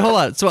 Mark. Wait, hold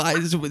on. So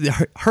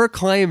her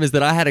claim is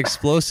that I had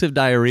explosive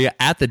diarrhea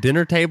at the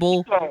dinner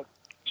table?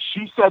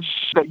 She said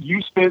that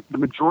you spent the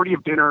majority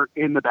of dinner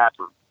in the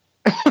bathroom.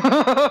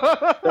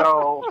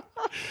 So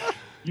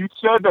you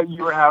said that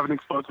you were having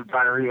explosive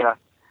diarrhea.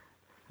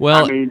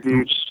 Well, I mean,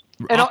 dude.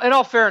 In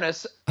all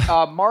fairness,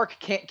 Mark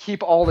can't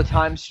keep all the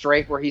time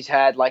straight where he's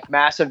had like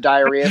massive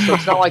diarrhea, so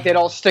it's not like they'd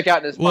all stick out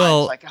in his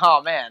mind. It's like,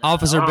 oh man,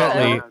 Officer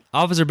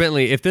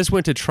Bentley, if this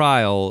went to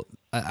trial,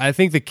 I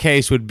think the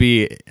case would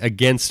be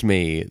against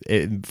me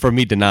for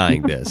me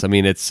denying this. I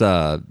mean, this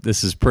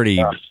is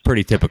pretty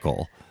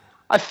typical.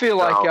 I feel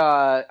like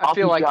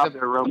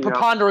the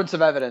preponderance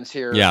of evidence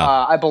here. Yeah.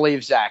 I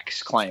believe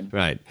Zach's claim.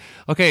 Right.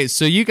 Okay.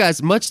 So you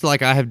guys, much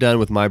like I have done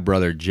with my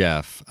brother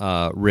Jeff,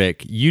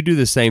 Rick, you do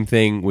the same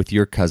thing with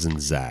your cousin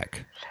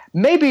Zach.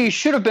 Maybe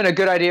should have been a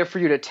good idea for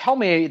you to tell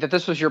me that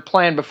this was your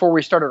plan before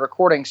we started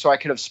recording, so I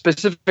could have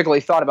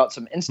specifically thought about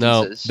some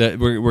instances. No,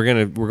 we're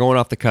going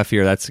off the cuff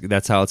here.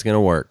 That's how it's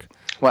gonna work.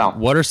 Well,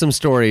 what are some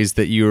stories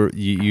that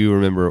you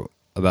remember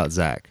about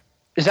Zach?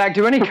 Zach,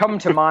 do any come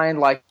to mind,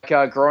 like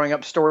growing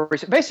up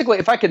stories? Basically,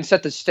 if I can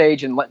set the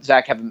stage and let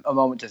Zach have a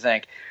moment to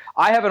think.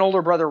 I have an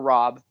older brother,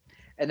 Rob,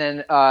 and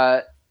then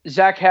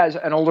Zach has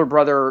an older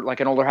brother,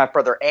 like an older half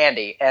brother,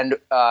 Andy, and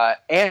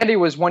Andy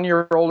was 1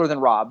 year older than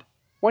Rob.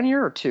 1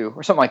 year or two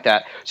or something like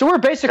that. So we're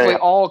basically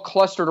all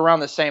clustered around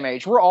the same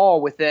age. We're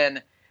all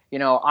within,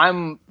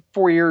 I'm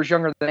 4 years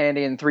younger than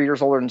Andy and 3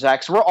 years older than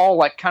Zach. So we're all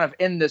like kind of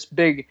in this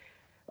big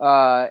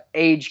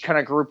age kind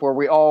of group where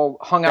we all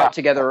hung out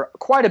together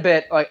quite a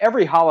bit, like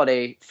every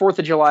holiday, 4th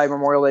of July,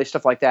 Memorial Day,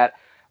 stuff like that.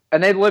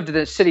 And they lived in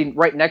the city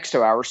right next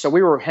to ours. So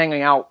we were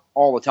hanging out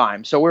all the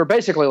time. So we were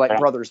basically like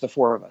brothers, the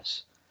four of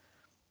us.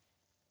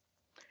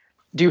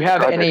 Do you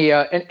have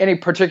any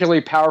particularly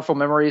powerful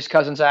memories,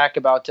 Cousin Zach,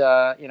 about,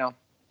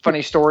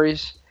 funny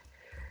stories?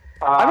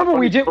 I remember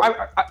we did.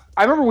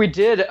 I remember we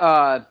did.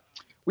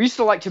 We used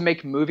to like to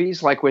make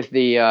movies, like with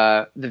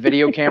the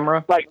video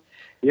camera.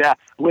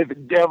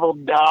 With Devil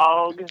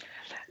Dog.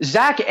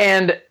 Zach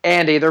and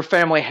Andy, their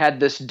family had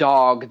this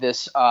dog,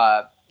 this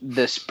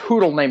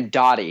poodle named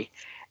Dottie,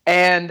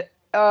 and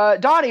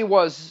Dottie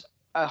was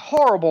a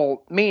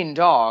horrible, mean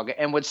dog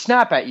and would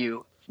snap at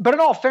you. But in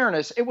all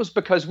fairness, it was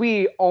because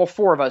we, all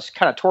four of us,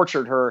 kind of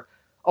tortured her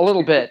a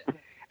little bit.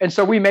 And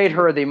so we made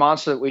her the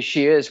monster that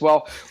she is.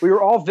 Well, we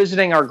were all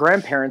visiting our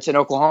grandparents in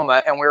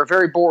Oklahoma, and we were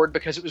very bored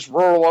because it was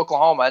rural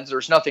Oklahoma and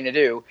there's nothing to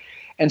do.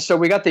 And so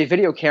we got the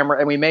video camera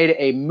and we made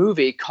a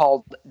movie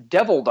called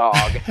Devil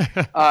Dog,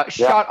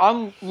 shot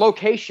on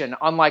location,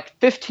 on like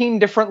 15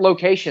 different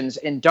locations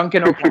in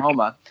Duncan,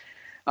 Oklahoma,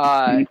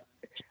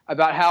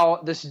 about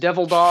how this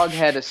devil dog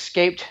had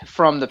escaped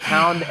from the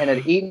pound and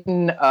had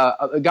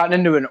gotten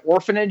into an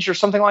orphanage or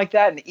something like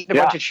that and eaten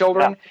a bunch of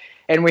children.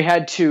 And we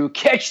had to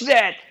catch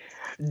that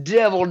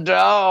devil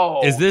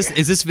dog. Is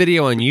this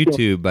video on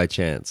YouTube by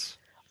chance?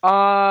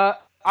 I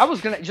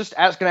was gonna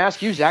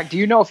ask you, Zach. Do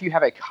you know if you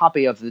have a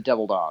copy of the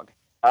Devil Dog?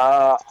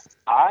 I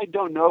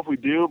don't know if we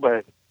do,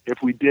 but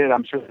if we did,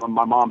 I'm sure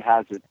my mom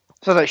has it.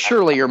 So that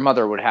surely your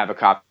mother would have a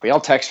copy. I'll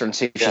text her and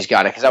see if she's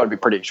got it, because that would be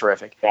pretty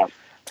terrific. Yeah.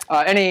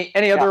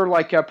 Any other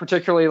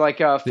particularly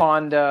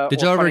fond or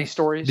funny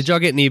stories? Did y'all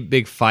get any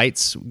big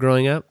fights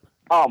growing up?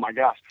 Oh my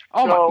gosh!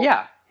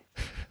 Yeah,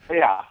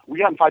 we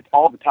got in fights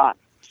all the time.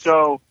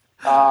 So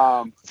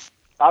I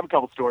have a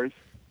couple stories.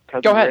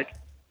 Go ahead. Rick.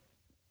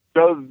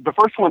 So the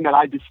first one that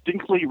I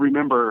distinctly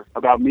remember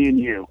about me and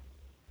you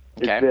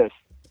is this.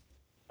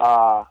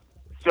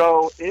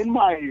 So in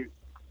my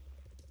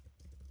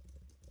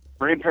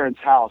grandparents'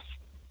 house,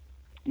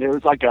 there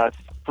was like a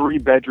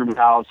 3-bedroom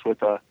house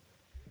with a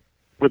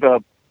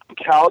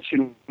couch,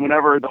 and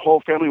whenever the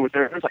whole family was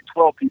there was like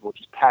 12 people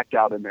just packed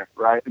out in there,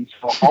 right? And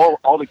so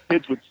all the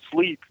kids would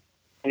sleep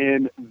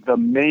in the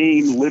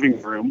main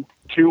living room.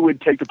 2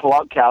 would take the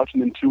pull-out couch,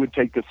 and then 2 would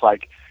take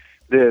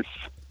this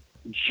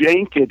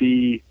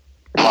jankety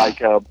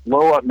a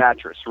blow-up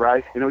mattress,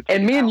 right?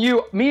 And me and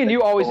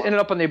you always ended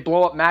up on the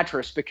blow-up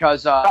mattress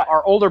because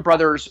our older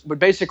brothers would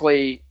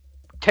basically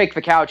take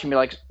the couch and be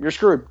like, "You're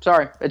screwed.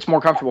 Sorry, it's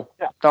more comfortable."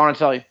 Yeah. Don't want to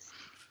tell you.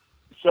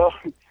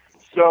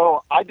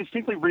 So I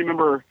distinctly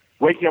remember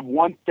waking up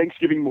one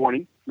Thanksgiving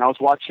morning, and I was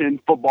watching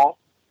football,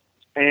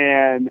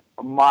 and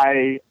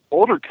my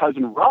older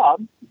cousin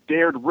Rob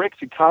dared Rick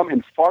to come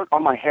and fart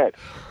on my head.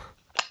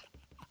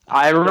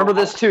 I remember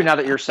this too, now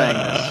that you're saying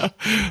this.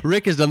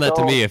 Rick has done that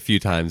to me a few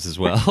times as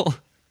well.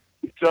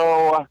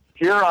 So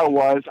here I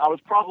was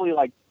probably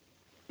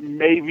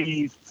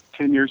maybe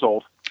 10 years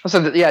old.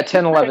 So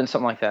 10, 11,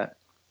 something like that.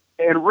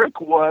 And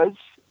Rick was,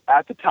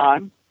 at the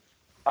time,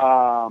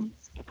 to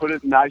put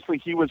it nicely,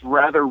 he was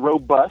rather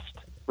robust.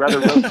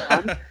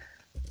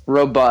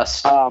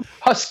 Robust.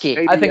 Husky.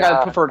 Maybe, I think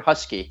I preferred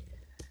husky.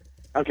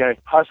 Okay,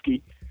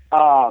 husky.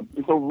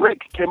 And so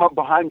Rick came up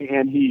behind me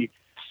and he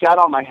sat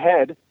on my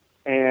head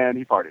and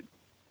he farted.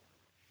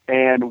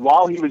 And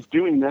while he was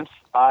doing this,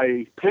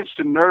 I pinched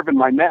a nerve in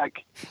my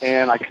neck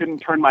and I couldn't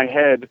turn my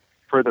head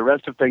for the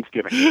rest of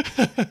Thanksgiving.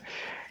 It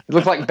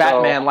looked like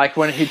Batman, like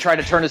when he tried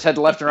to turn his head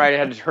left and right, he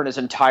had to turn his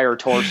entire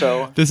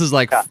torso. This is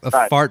like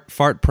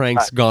fart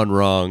pranks gone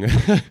wrong.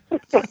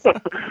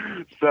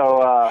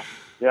 So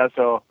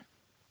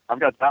I've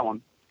got that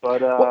one.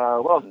 But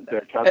what else is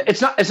there, Cousin?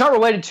 It's not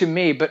related to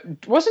me, but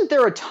wasn't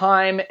there a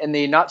time in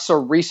the not so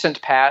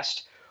recent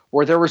past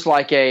where there was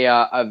like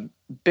a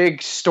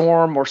big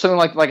storm or something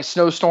like a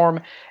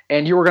snowstorm,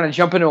 and you were going to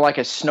jump into like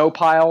a snow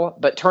pile,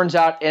 but turns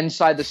out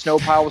inside the snow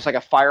pile was like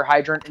a fire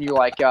hydrant, and you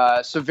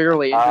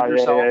severely injured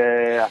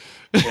yourself?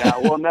 Yeah.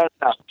 Well, no.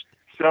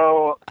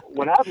 So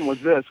what happened was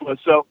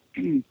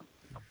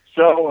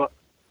so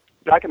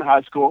back in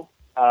high school,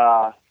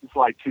 it's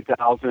like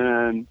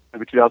 2000,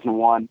 maybe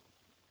 2001.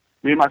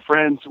 Me and my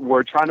friends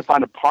were trying to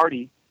find a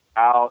party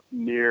out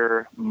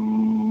near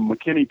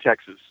McKinney,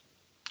 Texas,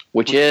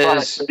 which about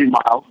is 30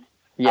 miles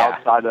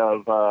outside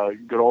of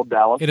good old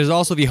Dallas. It is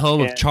also the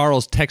home of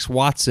Charles Tex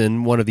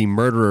Watson, one of the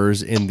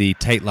murderers in the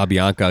Tate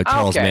LaBianca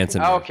Charles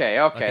Manson murder. Okay,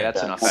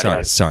 that's enough.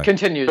 Sorry.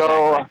 Continue.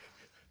 So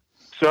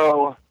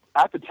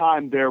at the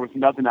time, there was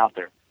nothing out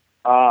there.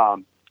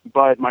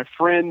 But my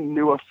friend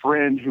knew a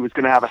friend who was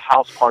going to have a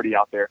house party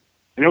out there.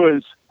 And it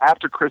was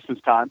after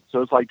Christmas time, so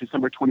it was like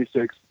December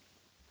 26th,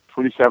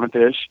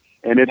 27th-ish,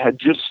 and it had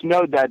just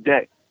snowed that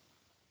day.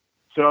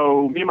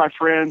 So me and my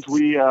friends,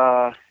 we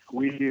drive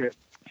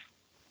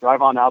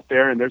on out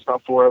there, and there's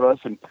about 4 of us,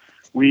 and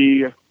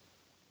we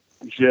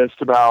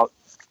just about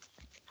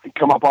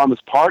come up on this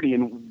party,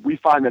 and we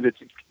find that it's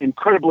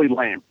incredibly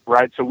lame,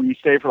 right? So we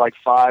stay for like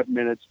 5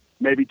 minutes,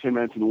 maybe 10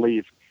 minutes, and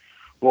leave.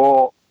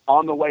 Well,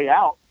 on the way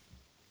out,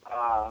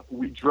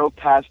 we drove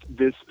past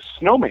this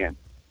snowman,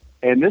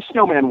 and this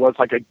snowman was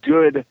like a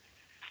good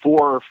 4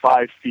 or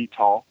 5 feet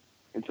tall.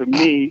 And so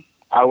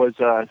I was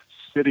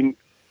sitting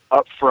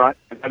up front,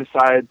 and I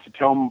decided to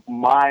tell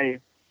my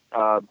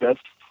best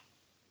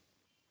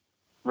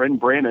friend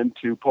Brandon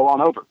to pull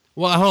on over.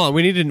 Well, hold on.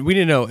 We need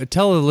to know.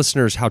 Tell the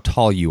listeners how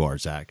tall you are,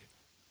 Zach.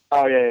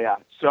 Oh yeah.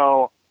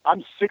 So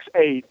I'm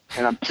 6'8",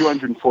 and I'm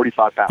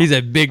 245 pounds. He's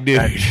a big dude.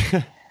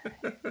 Okay?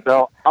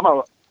 So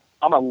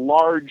I'm a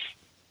large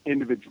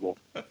individual,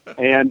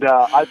 and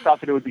I thought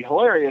that it would be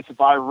hilarious if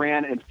I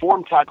ran and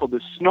form tackled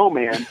this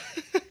snowman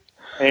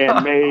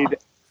and made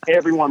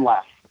everyone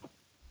laugh.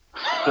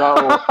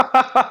 So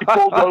he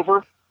pulls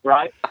over,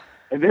 right?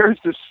 And there's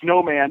this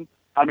snowman.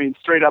 I mean,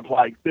 straight up,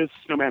 like, this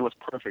snowman was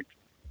perfect.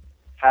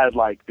 Had,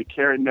 like, the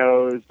carrot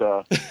nose,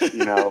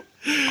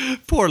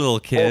 Poor little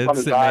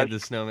kids that eyes. made the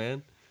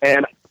snowman.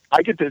 And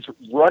I get this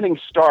running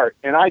start,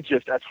 and I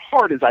just, as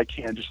hard as I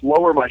can, just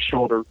lower my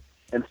shoulder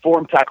and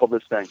form tackle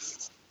this thing.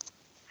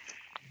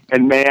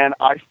 And, man,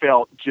 I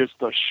felt just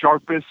the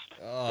sharpest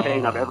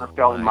pain I've ever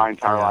felt in my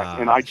entire life.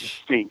 And I just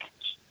stink.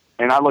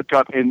 And I look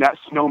up, and that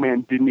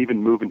snowman didn't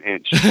even move an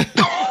inch.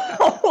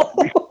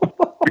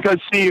 Because,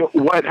 see,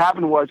 what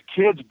happened was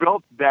kids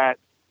built that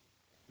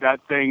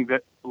thing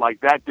that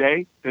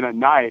day, then at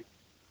night,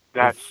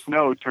 that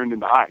snow turned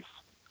into ice.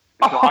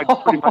 And so I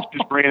pretty much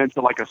just ran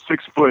into like a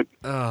 6-foot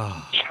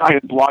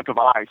giant block of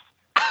ice.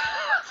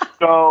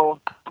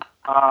 So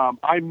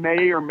I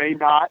may or may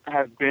not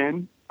have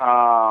been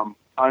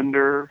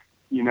under,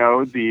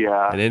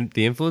 the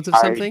influence of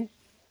something?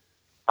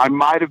 I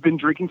might have been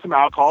drinking some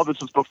alcohol. This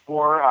was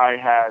before I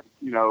had,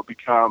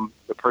 become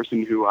the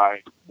person who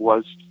I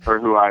was, or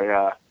who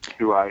I.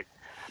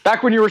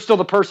 Back when you were still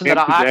the person that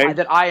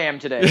I am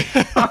today.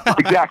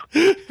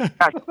 Exactly.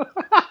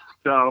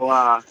 So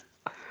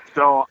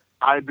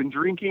I've been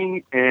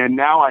drinking, and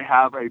now I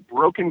have a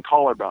broken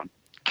collarbone.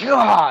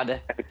 God.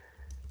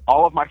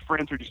 All of my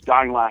friends are just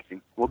dying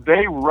laughing. Well,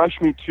 they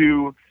rush me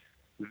to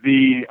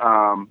the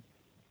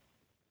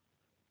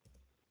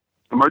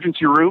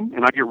emergency room,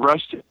 and I get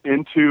rushed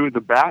into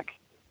the back,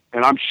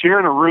 and I'm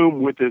sharing a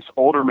room with this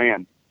older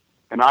man,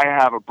 and I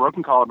have a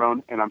broken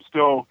collarbone, and I'm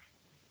still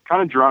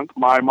kind of drunk.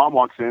 My mom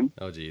walks in.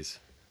 Oh, geez.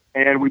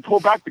 And we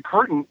pull back the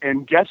curtain,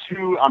 and guess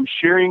who I'm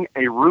sharing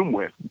a room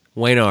with?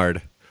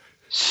 Waynard.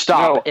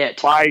 Stop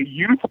it. My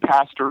youth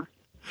pastor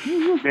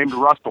named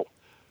Russell.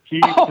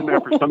 He's in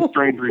there for some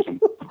strange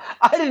reason.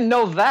 I didn't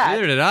know that.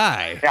 Neither did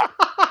I. Yeah.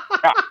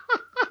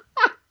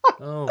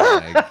 Oh,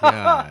 my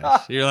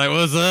gosh. You're like,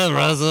 what's up,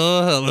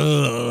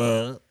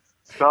 Russell?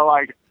 So,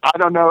 like, I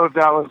don't know if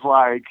that was,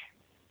 like,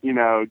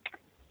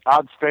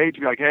 God's fate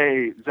to be like,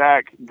 hey,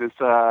 Zach, this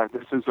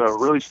is a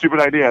really stupid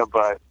idea,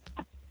 but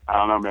I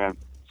don't know, man.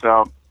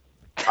 So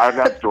I have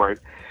that story.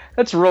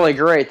 That's really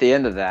great, the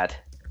end of that.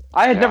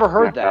 I had never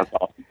heard that. That's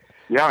awesome.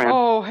 Yeah, man.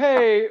 Oh,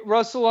 hey,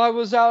 Russell, I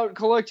was out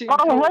collecting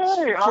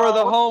for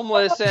the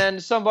homeless,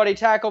 and somebody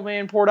tackled me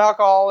and poured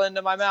alcohol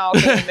into my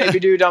mouth and made me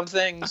do dumb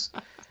things.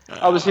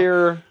 I was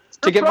here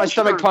to get my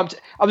stomach pumped.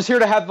 I was here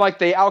to have, like,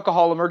 the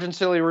alcohol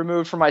emergency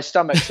removed from my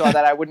stomach so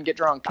that I wouldn't get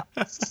drunk.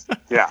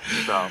 Yeah.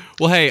 So.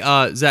 Well, hey,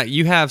 Zach,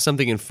 you have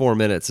something in 4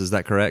 minutes. Is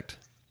that correct?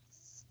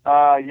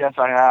 Yes,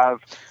 I have.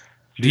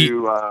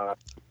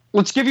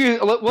 Let's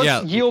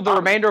yield the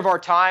remainder of our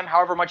time,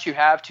 however much you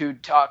have, to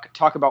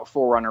talk about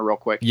Forerunner real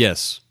quick.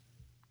 Yes.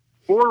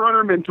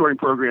 Forerunner mentoring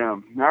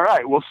program. All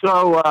right. Well,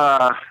 so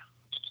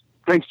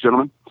thanks,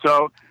 gentlemen.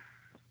 So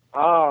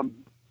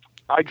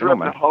I grew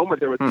up in a home where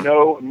there was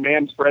no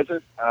man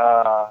present.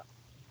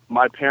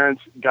 My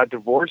parents got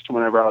divorced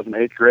whenever I was in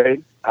 8th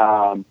grade,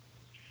 and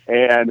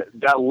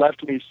that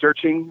left me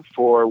searching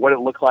for what it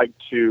looked like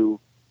to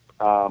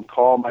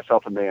call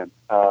myself a man.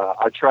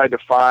 I tried to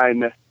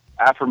find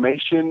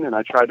affirmation, and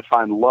I tried to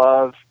find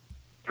love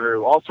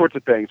through all sorts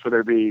of things, whether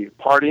it be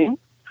partying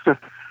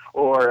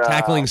or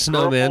tackling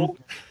snowmen,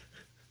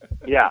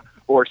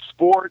 or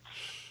sports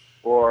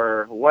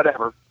or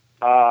whatever.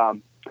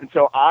 And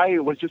so I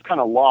was just kind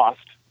of lost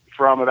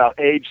from about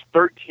age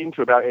 13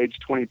 to about age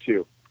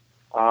 22.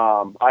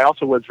 I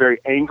also was very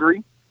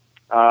angry,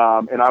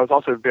 and I was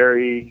also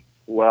very,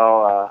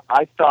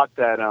 I thought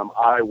that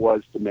I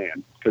was the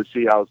man. Because,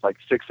 see, I was like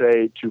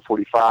 6'8",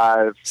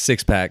 245.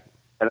 Six-pack.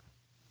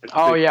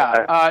 Oh,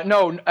 yeah.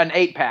 No, an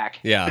 8-pack.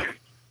 Yeah.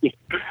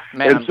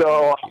 Man. And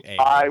so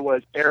I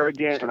was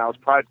arrogant and I was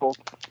prideful.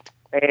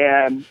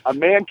 And a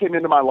man came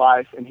into my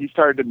life, and he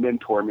started to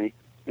mentor me.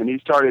 And he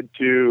started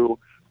to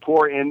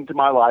pour into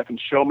my life and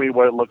show me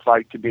what it looks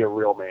like to be a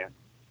real man.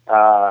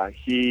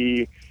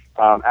 He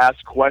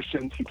asked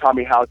questions. He taught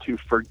me how to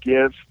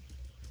forgive.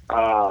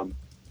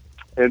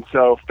 And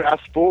so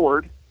fast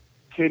forward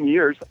 10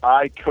 years,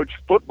 I coach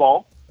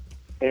football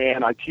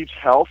and I teach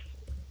health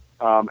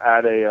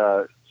at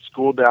a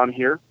school down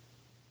here.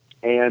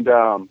 And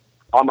on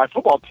my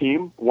football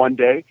team one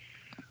day,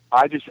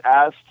 I just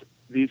asked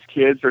these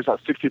kids, there's about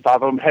 65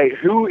 of them, hey,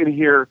 who in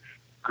here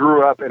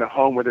grew up in a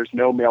home where there's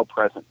no male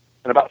present?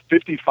 And about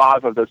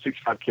 55 of those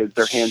 65 kids,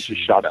 their hands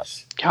just shot up.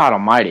 God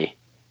almighty.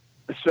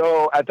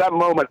 So at that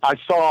moment, I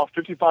saw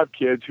 55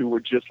 kids who were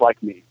just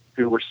like me,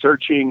 who were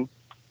searching,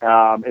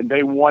 and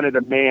they wanted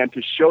a man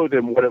to show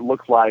them what it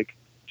looked like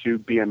to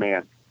be a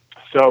man.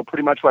 So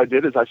pretty much what I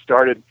did is I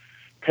started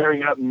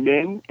pairing up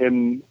men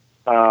in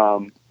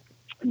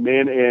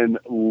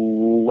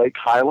Lake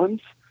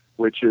Highlands,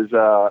 which is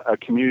a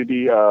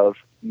community of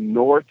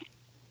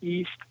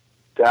northeast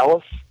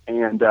Dallas,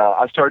 and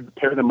I started to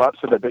pair them up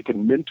so that they could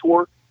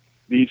mentor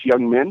these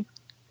young men.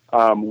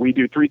 We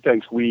do three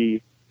things.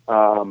 We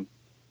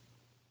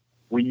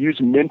use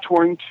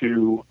mentoring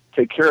to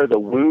take care of the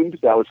wound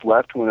that was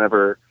left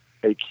whenever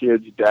a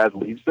kid's dad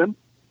leaves them.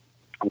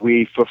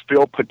 We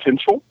fulfill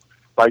potential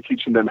by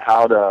teaching them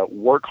how to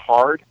work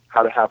hard,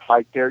 how to have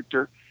high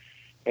character,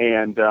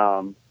 and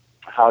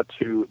how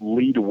to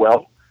lead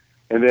well.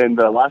 And then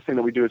the last thing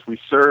that we do is we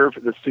serve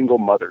the single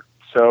mother.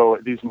 So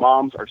these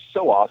moms are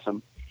so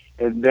awesome,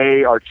 and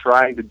they are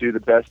trying to do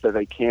the best that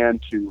they can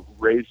to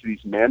raise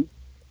these men.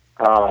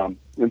 And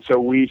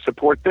so we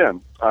support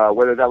them,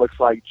 whether that looks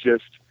like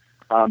just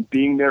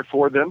being there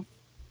for them,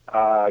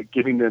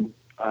 giving them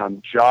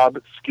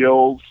job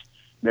skills.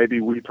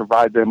 Maybe we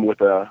provide them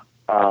with a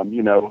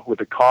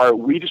car.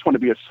 We just want to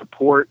be a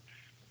support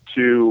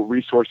to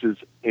resources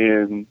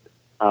in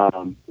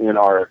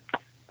our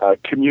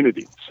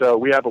community. So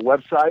we have a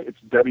website. It's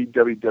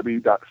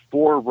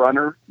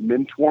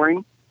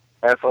www.forerunnermentoring,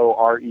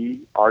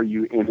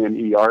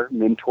 FORERUNNER,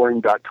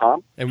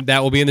 mentoring.com. And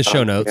that will be in the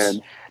show notes.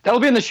 That'll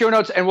be in the show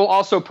notes, and we'll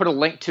also put a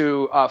link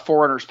to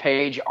Forerunner's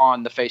page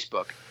on the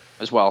Facebook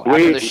as well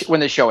when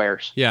the show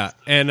airs. Yeah,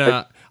 and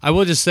I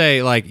will just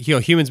say,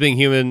 humans being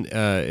human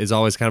is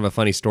always kind of a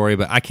funny story,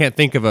 but I can't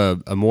think of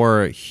a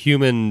more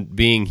human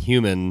being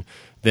human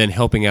than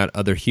helping out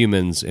other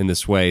humans in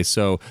this way.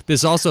 So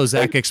this also,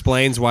 Zach,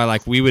 explains why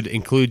we would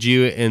include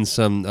you in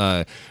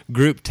some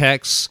group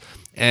texts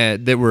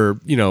that were,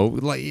 I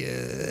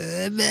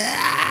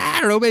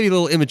don't know, maybe a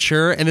little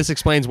immature, and this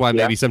explains why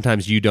maybe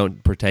sometimes you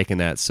don't partake in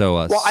that. So,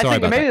 I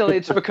think immediately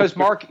it's because,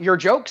 Mark, your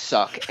jokes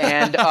suck,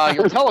 and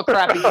you'll tell a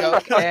crappy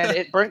joke, and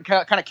it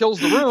kind of kills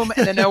the room,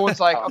 and then no one's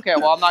like, okay,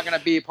 well, I'm not going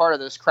to be part of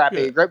this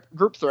crappy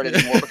group thread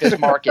anymore because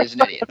Mark is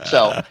an idiot.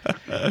 So,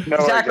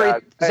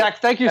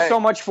 Zach, thank you so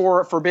much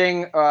for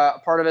being a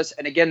part of this,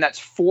 and again, that's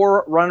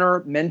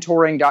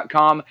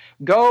forerunnermentoring.com.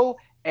 Go.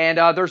 And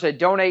there's a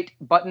donate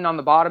button on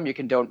the bottom. You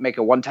can make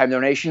a one-time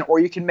donation, or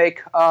you can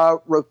make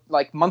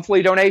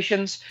monthly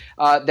donations.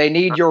 They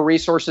need your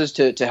resources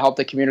to help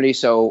the community.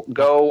 So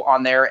go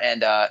on there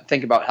and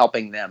think about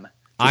helping them.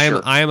 I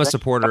am a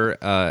supporter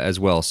as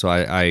well. So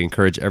I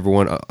encourage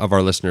everyone of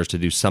our listeners to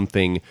do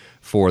something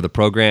for the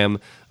program.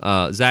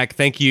 Zach,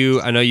 thank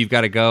you. I know you've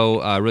got to go.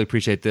 I really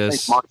appreciate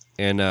this. Thanks, Mark.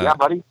 And yeah,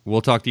 buddy.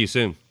 We'll talk to you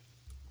soon.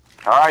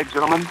 All right,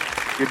 gentlemen.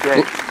 Good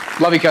day.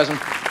 Love you, cousin.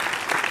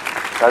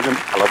 Cousin,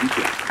 I love you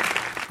too.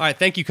 All right,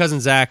 thank you,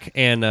 Cousin Zach,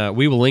 and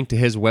we will link to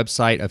his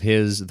website of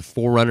the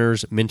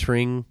Forerunners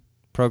Mentoring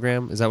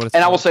Program. Is that what it's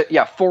called? And I will say,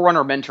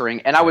 Forerunner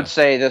Mentoring, and I would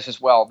say this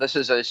as well. This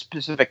is a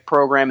specific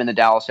program in the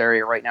Dallas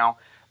area right now,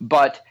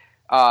 but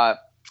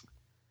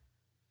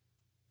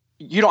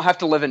you don't have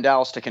to live in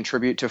Dallas to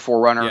contribute to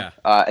Forerunner. Yeah.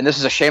 And this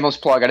is a shameless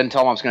plug. I didn't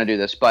tell him I was going to do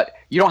this, but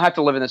you don't have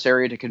to live in this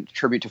area to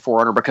contribute to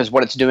Forerunner, because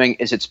what it's doing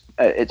is it's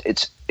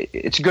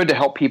good to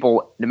help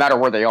people no matter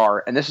where they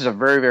are. And this is a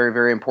very, very,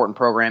 very important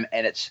program,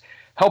 and it's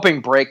helping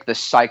break the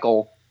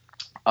cycle.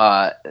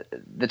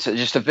 That's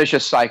just a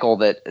vicious cycle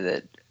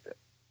that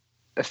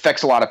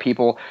affects a lot of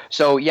people.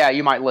 So yeah,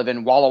 you might live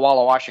in Walla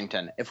Walla,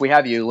 Washington. If we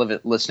have you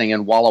listening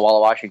in Walla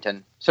Walla,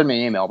 Washington, send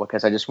me an email,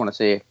 because I just want to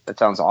see. That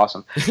sounds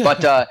awesome.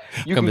 But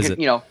you can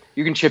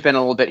you can chip in a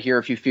little bit here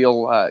if you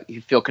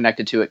feel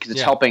connected to it, because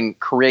it's helping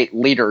create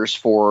leaders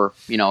for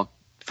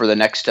the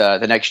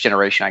next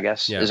generation, I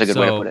guess, is a good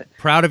way to put it.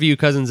 Proud of you,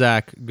 Cousin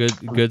Zach.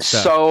 Good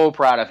stuff. So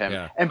proud of him.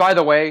 Yeah. And by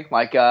the way,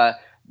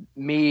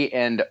 me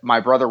and my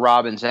brother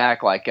Rob and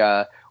Zach,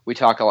 we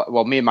talk a lot.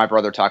 Well, me and my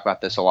brother talk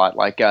about this a lot.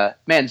 Like,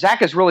 man,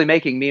 Zach is really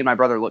making me and my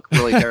brother look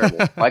really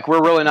terrible. Like,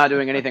 we're really not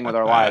doing anything with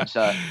our lives.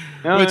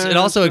 Which it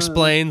also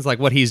explains like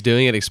what he's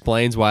doing. It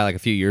explains why like a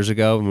few years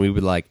ago when we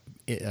would like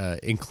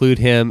include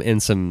him in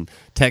some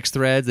text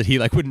threads that he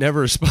like would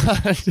never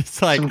respond.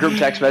 It's like some group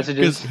text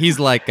messages. He's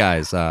like,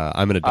 guys,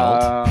 I'm an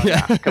adult.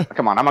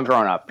 Come on, I'm a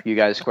grown up. You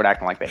guys quit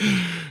acting like babies.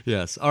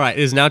 Yes. All right.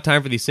 It is now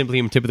time for the Simply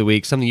Human tip of the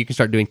week. Something you can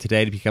start doing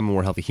today to become a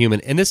more healthy human.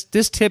 And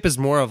this tip is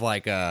more of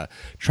like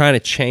trying to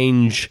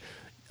change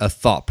a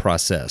thought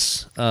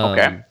process.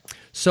 Okay.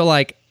 So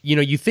like,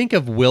 you think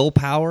of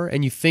willpower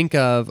and you think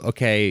of,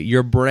 okay,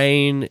 your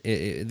brain,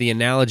 the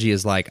analogy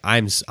is like I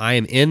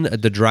am in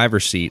the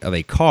driver's seat of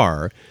a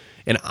car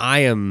and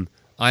I'm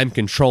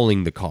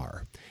controlling the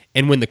car.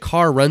 And when the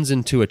car runs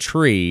into a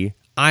tree,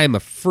 I am a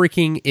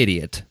freaking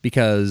idiot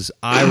because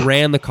I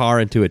ran the car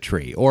into a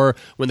tree. Or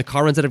when the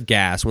car runs out of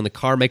gas, when the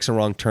car makes a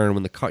wrong turn,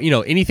 when the car,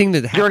 anything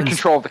that happens. You're in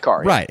control of the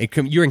car. Right.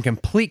 You're in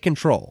complete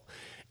control.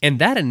 And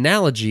that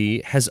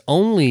analogy has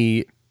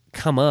only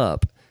come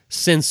up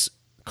since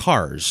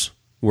cars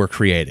were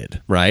created,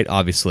 right?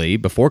 Obviously,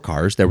 before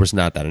cars, there was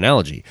not that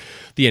analogy.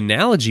 The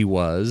analogy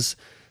was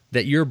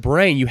that your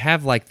brain, you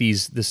have like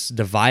this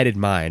divided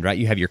mind, right?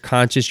 You have your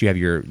conscious, you have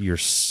your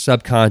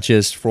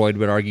subconscious. Freud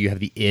would argue you have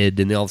the id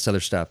and all this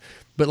other stuff.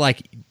 But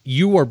like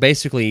you are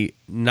basically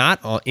not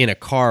in a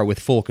car with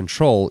full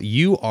control.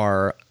 You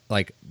are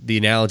like the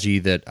analogy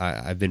that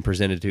I've been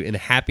presented to in the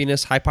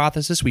happiness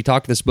hypothesis. We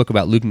talked this book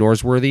about Luke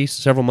Norsworthy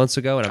several months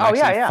ago, and I'm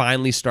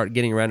finally start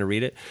getting around to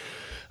read it.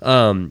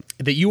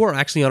 That you are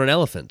actually on an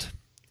elephant.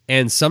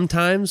 And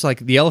sometimes, like,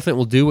 the elephant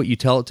will do what you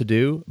tell it to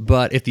do,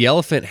 but if the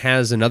elephant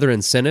has another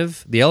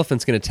incentive, the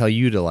elephant's going to tell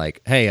you to,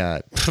 like, hey,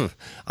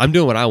 I'm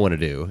doing what I want to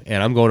do,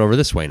 and I'm going over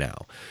this way now.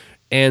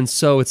 And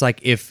so it's like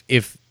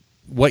if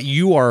what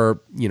you are,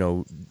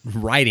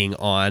 riding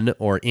on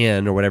or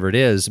in or whatever it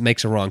is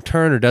makes a wrong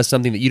turn or does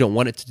something that you don't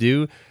want it to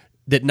do,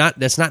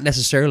 that's not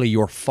necessarily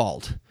your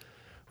fault.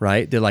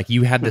 Right? That like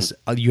you have this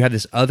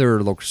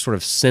other sort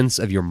of sense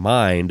of your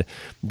mind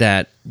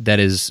that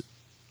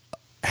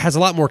has a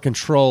lot more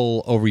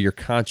control over your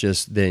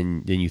conscious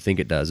than you think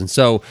it does. And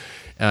so,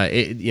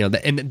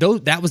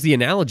 that was the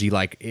analogy.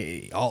 Like,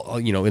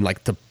 in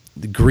like the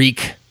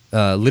Greek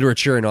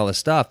literature and all this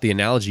stuff, the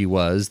analogy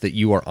was that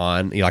you are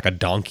on like a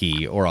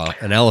donkey or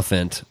an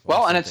elephant.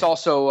 Well, and it's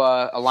also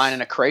a line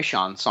in a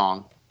Kreayshawn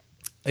song.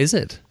 Is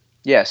it?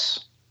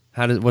 Yes.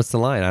 What's the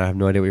line? I have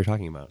no idea what you're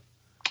talking about.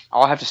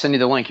 I'll have to send you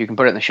the link. You can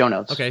put it in the show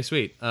notes. Okay,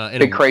 sweet.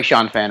 Big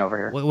Kreayshawn fan over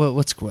here.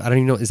 What's I don't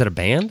even know. Is that a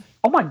band?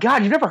 Oh my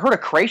God! You've never heard of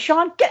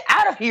Kreayshawn? Get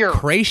out of here!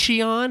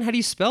 Kreayshawn? How do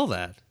you spell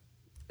that?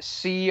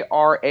 Krayshawn,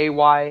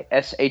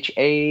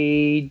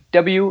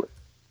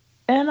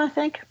 I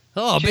think.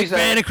 Oh, big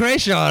fan of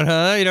Kreayshawn,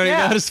 huh? You don't even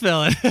know how to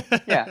spell it.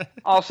 Yeah,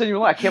 I'll send you a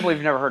link. I can't believe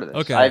you've never heard of this.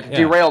 Okay, I've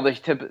derailed the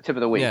tip of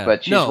the week,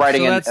 but she's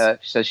writing.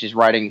 She says she's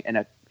writing in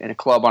a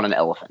club on an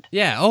elephant.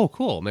 Yeah. Oh,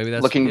 cool. Maybe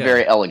that's looking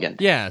very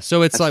elegant. Yeah.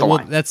 So it's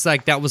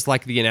that was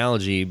like the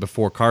analogy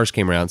before cars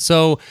came around.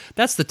 So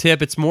that's the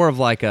tip. It's more of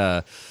like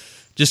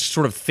just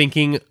sort of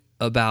thinking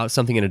about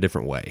something in a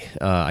different way,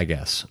 I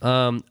guess.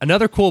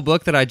 Another cool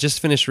book that I just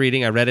finished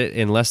reading, I read it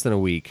in less than a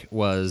week,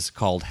 was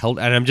called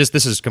and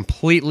this is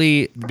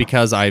completely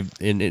because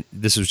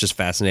this was just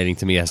fascinating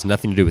to me. It has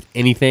nothing to do with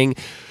anything.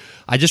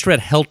 I just read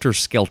Helter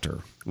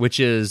Skelter, which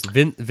is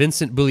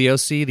Vincent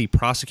Bugliosi, the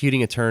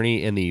prosecuting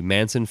attorney in the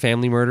Manson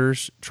family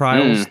murders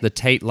trials, the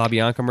Tate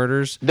LaBianca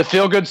murders. The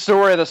feel-good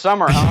story of the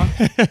summer,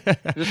 huh?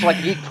 Just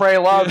like Eat, Pray,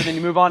 Love, and then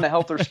you move on to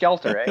Helter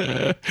Skelter,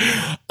 eh?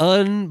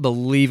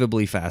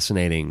 Unbelievably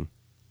fascinating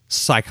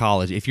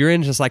psychology. If you're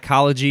into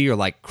psychology or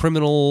like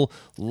criminal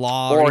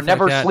law or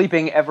never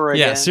sleeping ever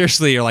again. Yeah,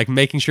 seriously, or like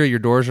making sure your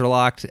doors are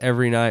locked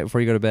every night before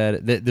you go to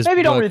bed.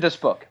 Don't read this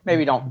book.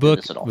 Maybe don't read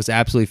this at all. Was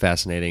absolutely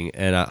fascinating,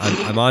 and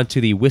I'm on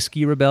to the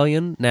Whiskey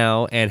Rebellion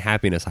now and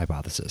Happiness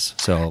Hypothesis.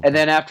 So, and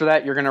then after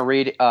that, you're going to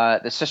read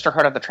The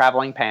Sisterhood of the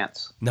Traveling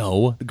Pants.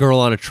 No, The Girl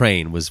on a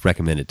Train was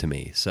recommended to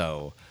me.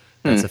 So.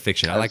 That's a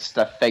fiction. That's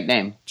the fake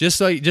name. Just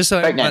so fake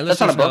name. That's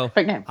not a book.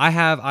 Fake name.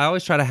 I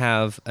always try to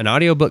have an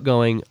audio book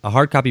going, a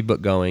hard copy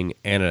book going,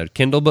 and a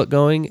Kindle book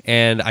going,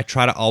 and I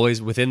try to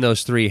always within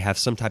those three have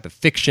some type of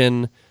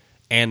fiction,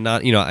 and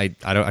not I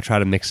try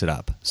to mix it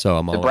up. So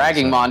I'm the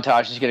bragging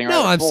montage is getting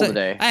full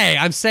today. Hey,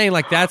 I'm saying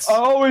like that's. I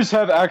always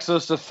have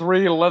access to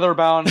 3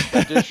 leather-bound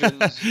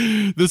editions.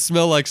 This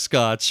smell like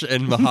scotch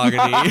and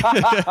mahogany.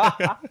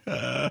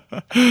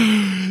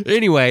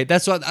 Anyway,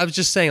 that's what I was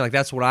just saying. Like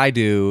that's what I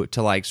do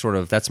to like sort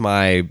of that's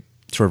my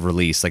sort of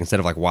release. Like instead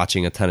of like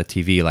watching a ton of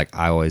TV, like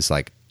I always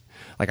like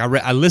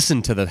I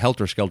listened to the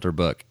Helter Skelter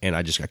book and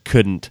I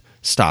couldn't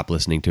stop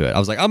listening to it. I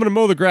was like, I'm going to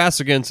mow the grass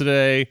again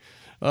today.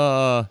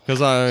 Because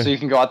So you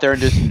can go out there and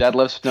do some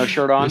deadlifts with no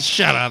shirt on.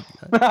 Shut up.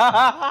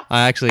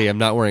 I actually am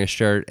not wearing a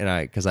shirt, and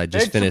I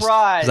just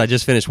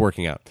finished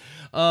working out.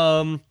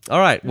 All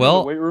right.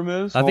 Well, weight room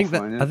is. I think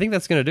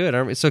that's going to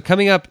do it. So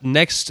coming up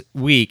next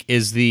week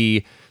is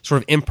the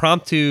sort of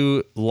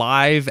impromptu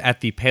live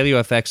at the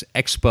PaleoFX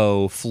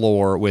Expo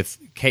floor with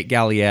Kate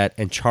Galliette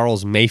and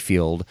Charles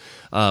Mayfield,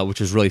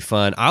 which is really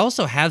fun. I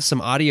also have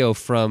some audio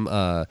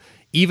from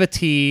Eva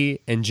T.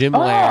 and Jim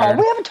Laird.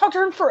 We haven't talked to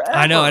her in forever.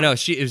 I know.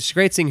 It was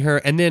great seeing her.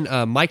 And then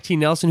Mike T.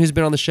 Nelson, who's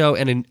been on the show,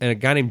 and a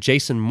guy named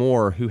Jason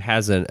Moore, who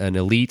has an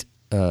elite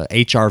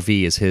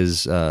HRV is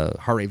his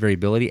heart rate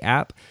variability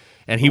app.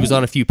 And he was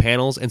on a few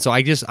panels. And so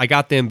I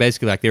got them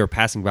basically like they were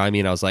passing by me,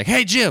 and I was like,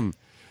 hey, Jim,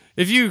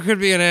 if you could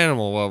be an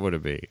animal, what would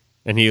it be?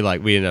 And we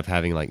ended up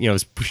having it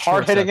was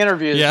hard-hitting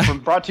interviews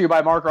brought to you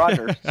by Mark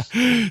Rogers.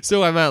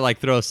 So I might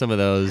throw some of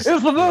those.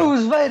 If the moon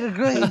was made of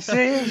green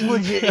seeds,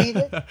 would you eat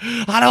it?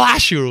 I know I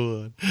sure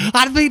would.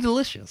 I'd be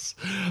delicious.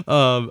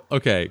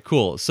 Okay,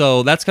 cool.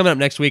 So that's coming up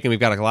next week, and we've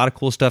got a lot of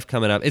cool stuff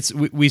coming up.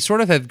 We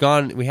sort of have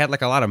gone. We had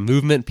a lot of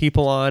movement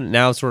people on.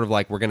 Now it's sort of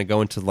we're going to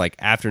go into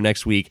after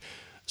next week.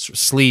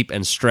 Sleep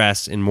and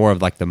stress and more of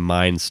the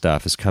mind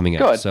stuff is coming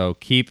up. Good. So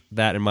keep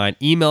that in mind.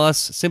 Email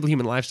us,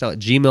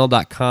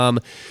 simplyhumanlifestyle@gmail.com.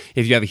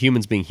 If you have a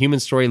Humans Being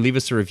Human story, leave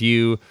us a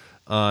review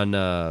on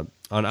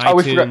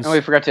iTunes.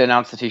 We forgot to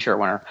announce the t-shirt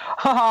winner.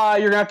 Haha,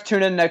 you're going to have to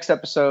tune in next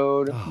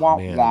episode. Wah,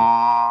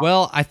 wah.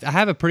 Well, I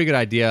have a pretty good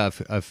idea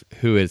of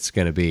who it's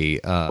going to be.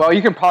 Well,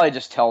 you can probably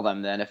just tell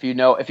them then. If you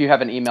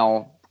have an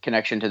email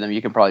connection to them,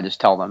 you can probably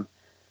just tell them.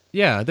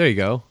 Yeah, there you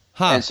go.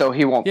 Huh. And so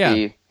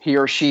he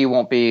or she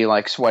won't be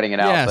sweating it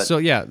out.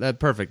 Yeah, that's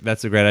perfect.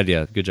 That's a great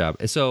idea. Good job.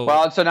 So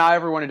now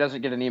everyone who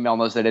doesn't get an email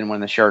knows they didn't win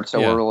the shirt. So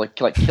we're really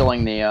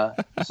killing the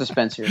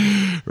suspense here.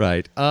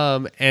 Right.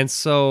 And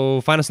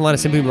so find us online at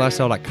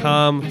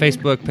simplyhumanlifestyle.com,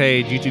 Facebook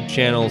page, YouTube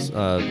channels,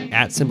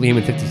 at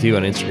simplyhuman52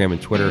 on Instagram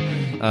and Twitter.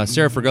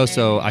 Sarah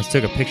Fragoso, I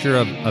took a picture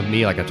of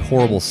me, a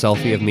horrible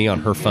selfie of me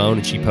on her phone,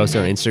 and she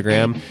posted on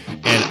Instagram.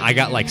 And I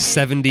got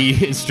 70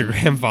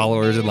 Instagram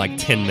followers in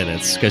 10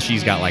 minutes because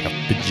she's got a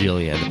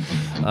bajillion.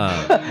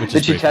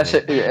 Did you test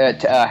it?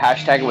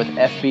 Hashtag it with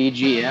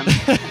FBGM.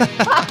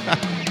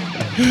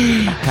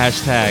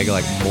 Hashtag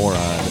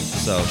moron.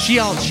 So she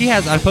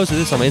has. I posted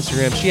this on my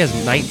Instagram. She has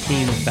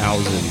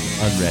 19,000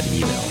 unread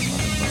emails.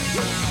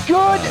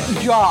 Good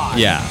job.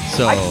 Yeah.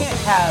 So I can't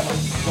have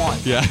one.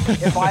 Yeah.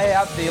 If I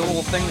have the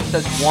little thing that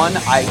says one,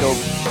 I go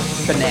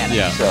bananas.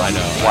 Yeah. So, I know.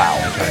 Wow.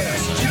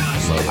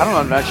 I don't know.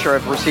 I'm not sure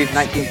I've received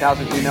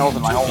 19,000 emails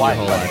in my whole life.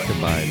 Your whole life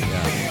combined.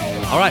 Yeah.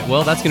 All right,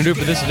 well, that's going to do it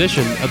for this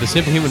edition of the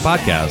Simple Human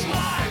Podcast.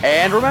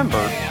 And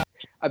remember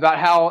about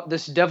how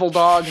this devil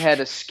dog had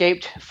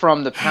escaped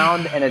from the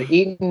pound and had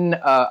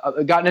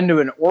gotten into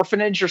an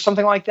orphanage or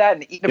something like that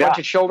and eaten a bunch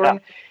of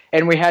children,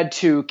 and we had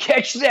to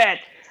catch that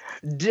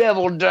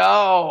devil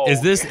dog.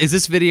 Is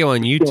this video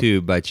on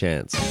YouTube by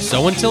chance?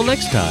 So until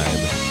next time,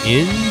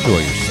 enjoy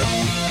yourself.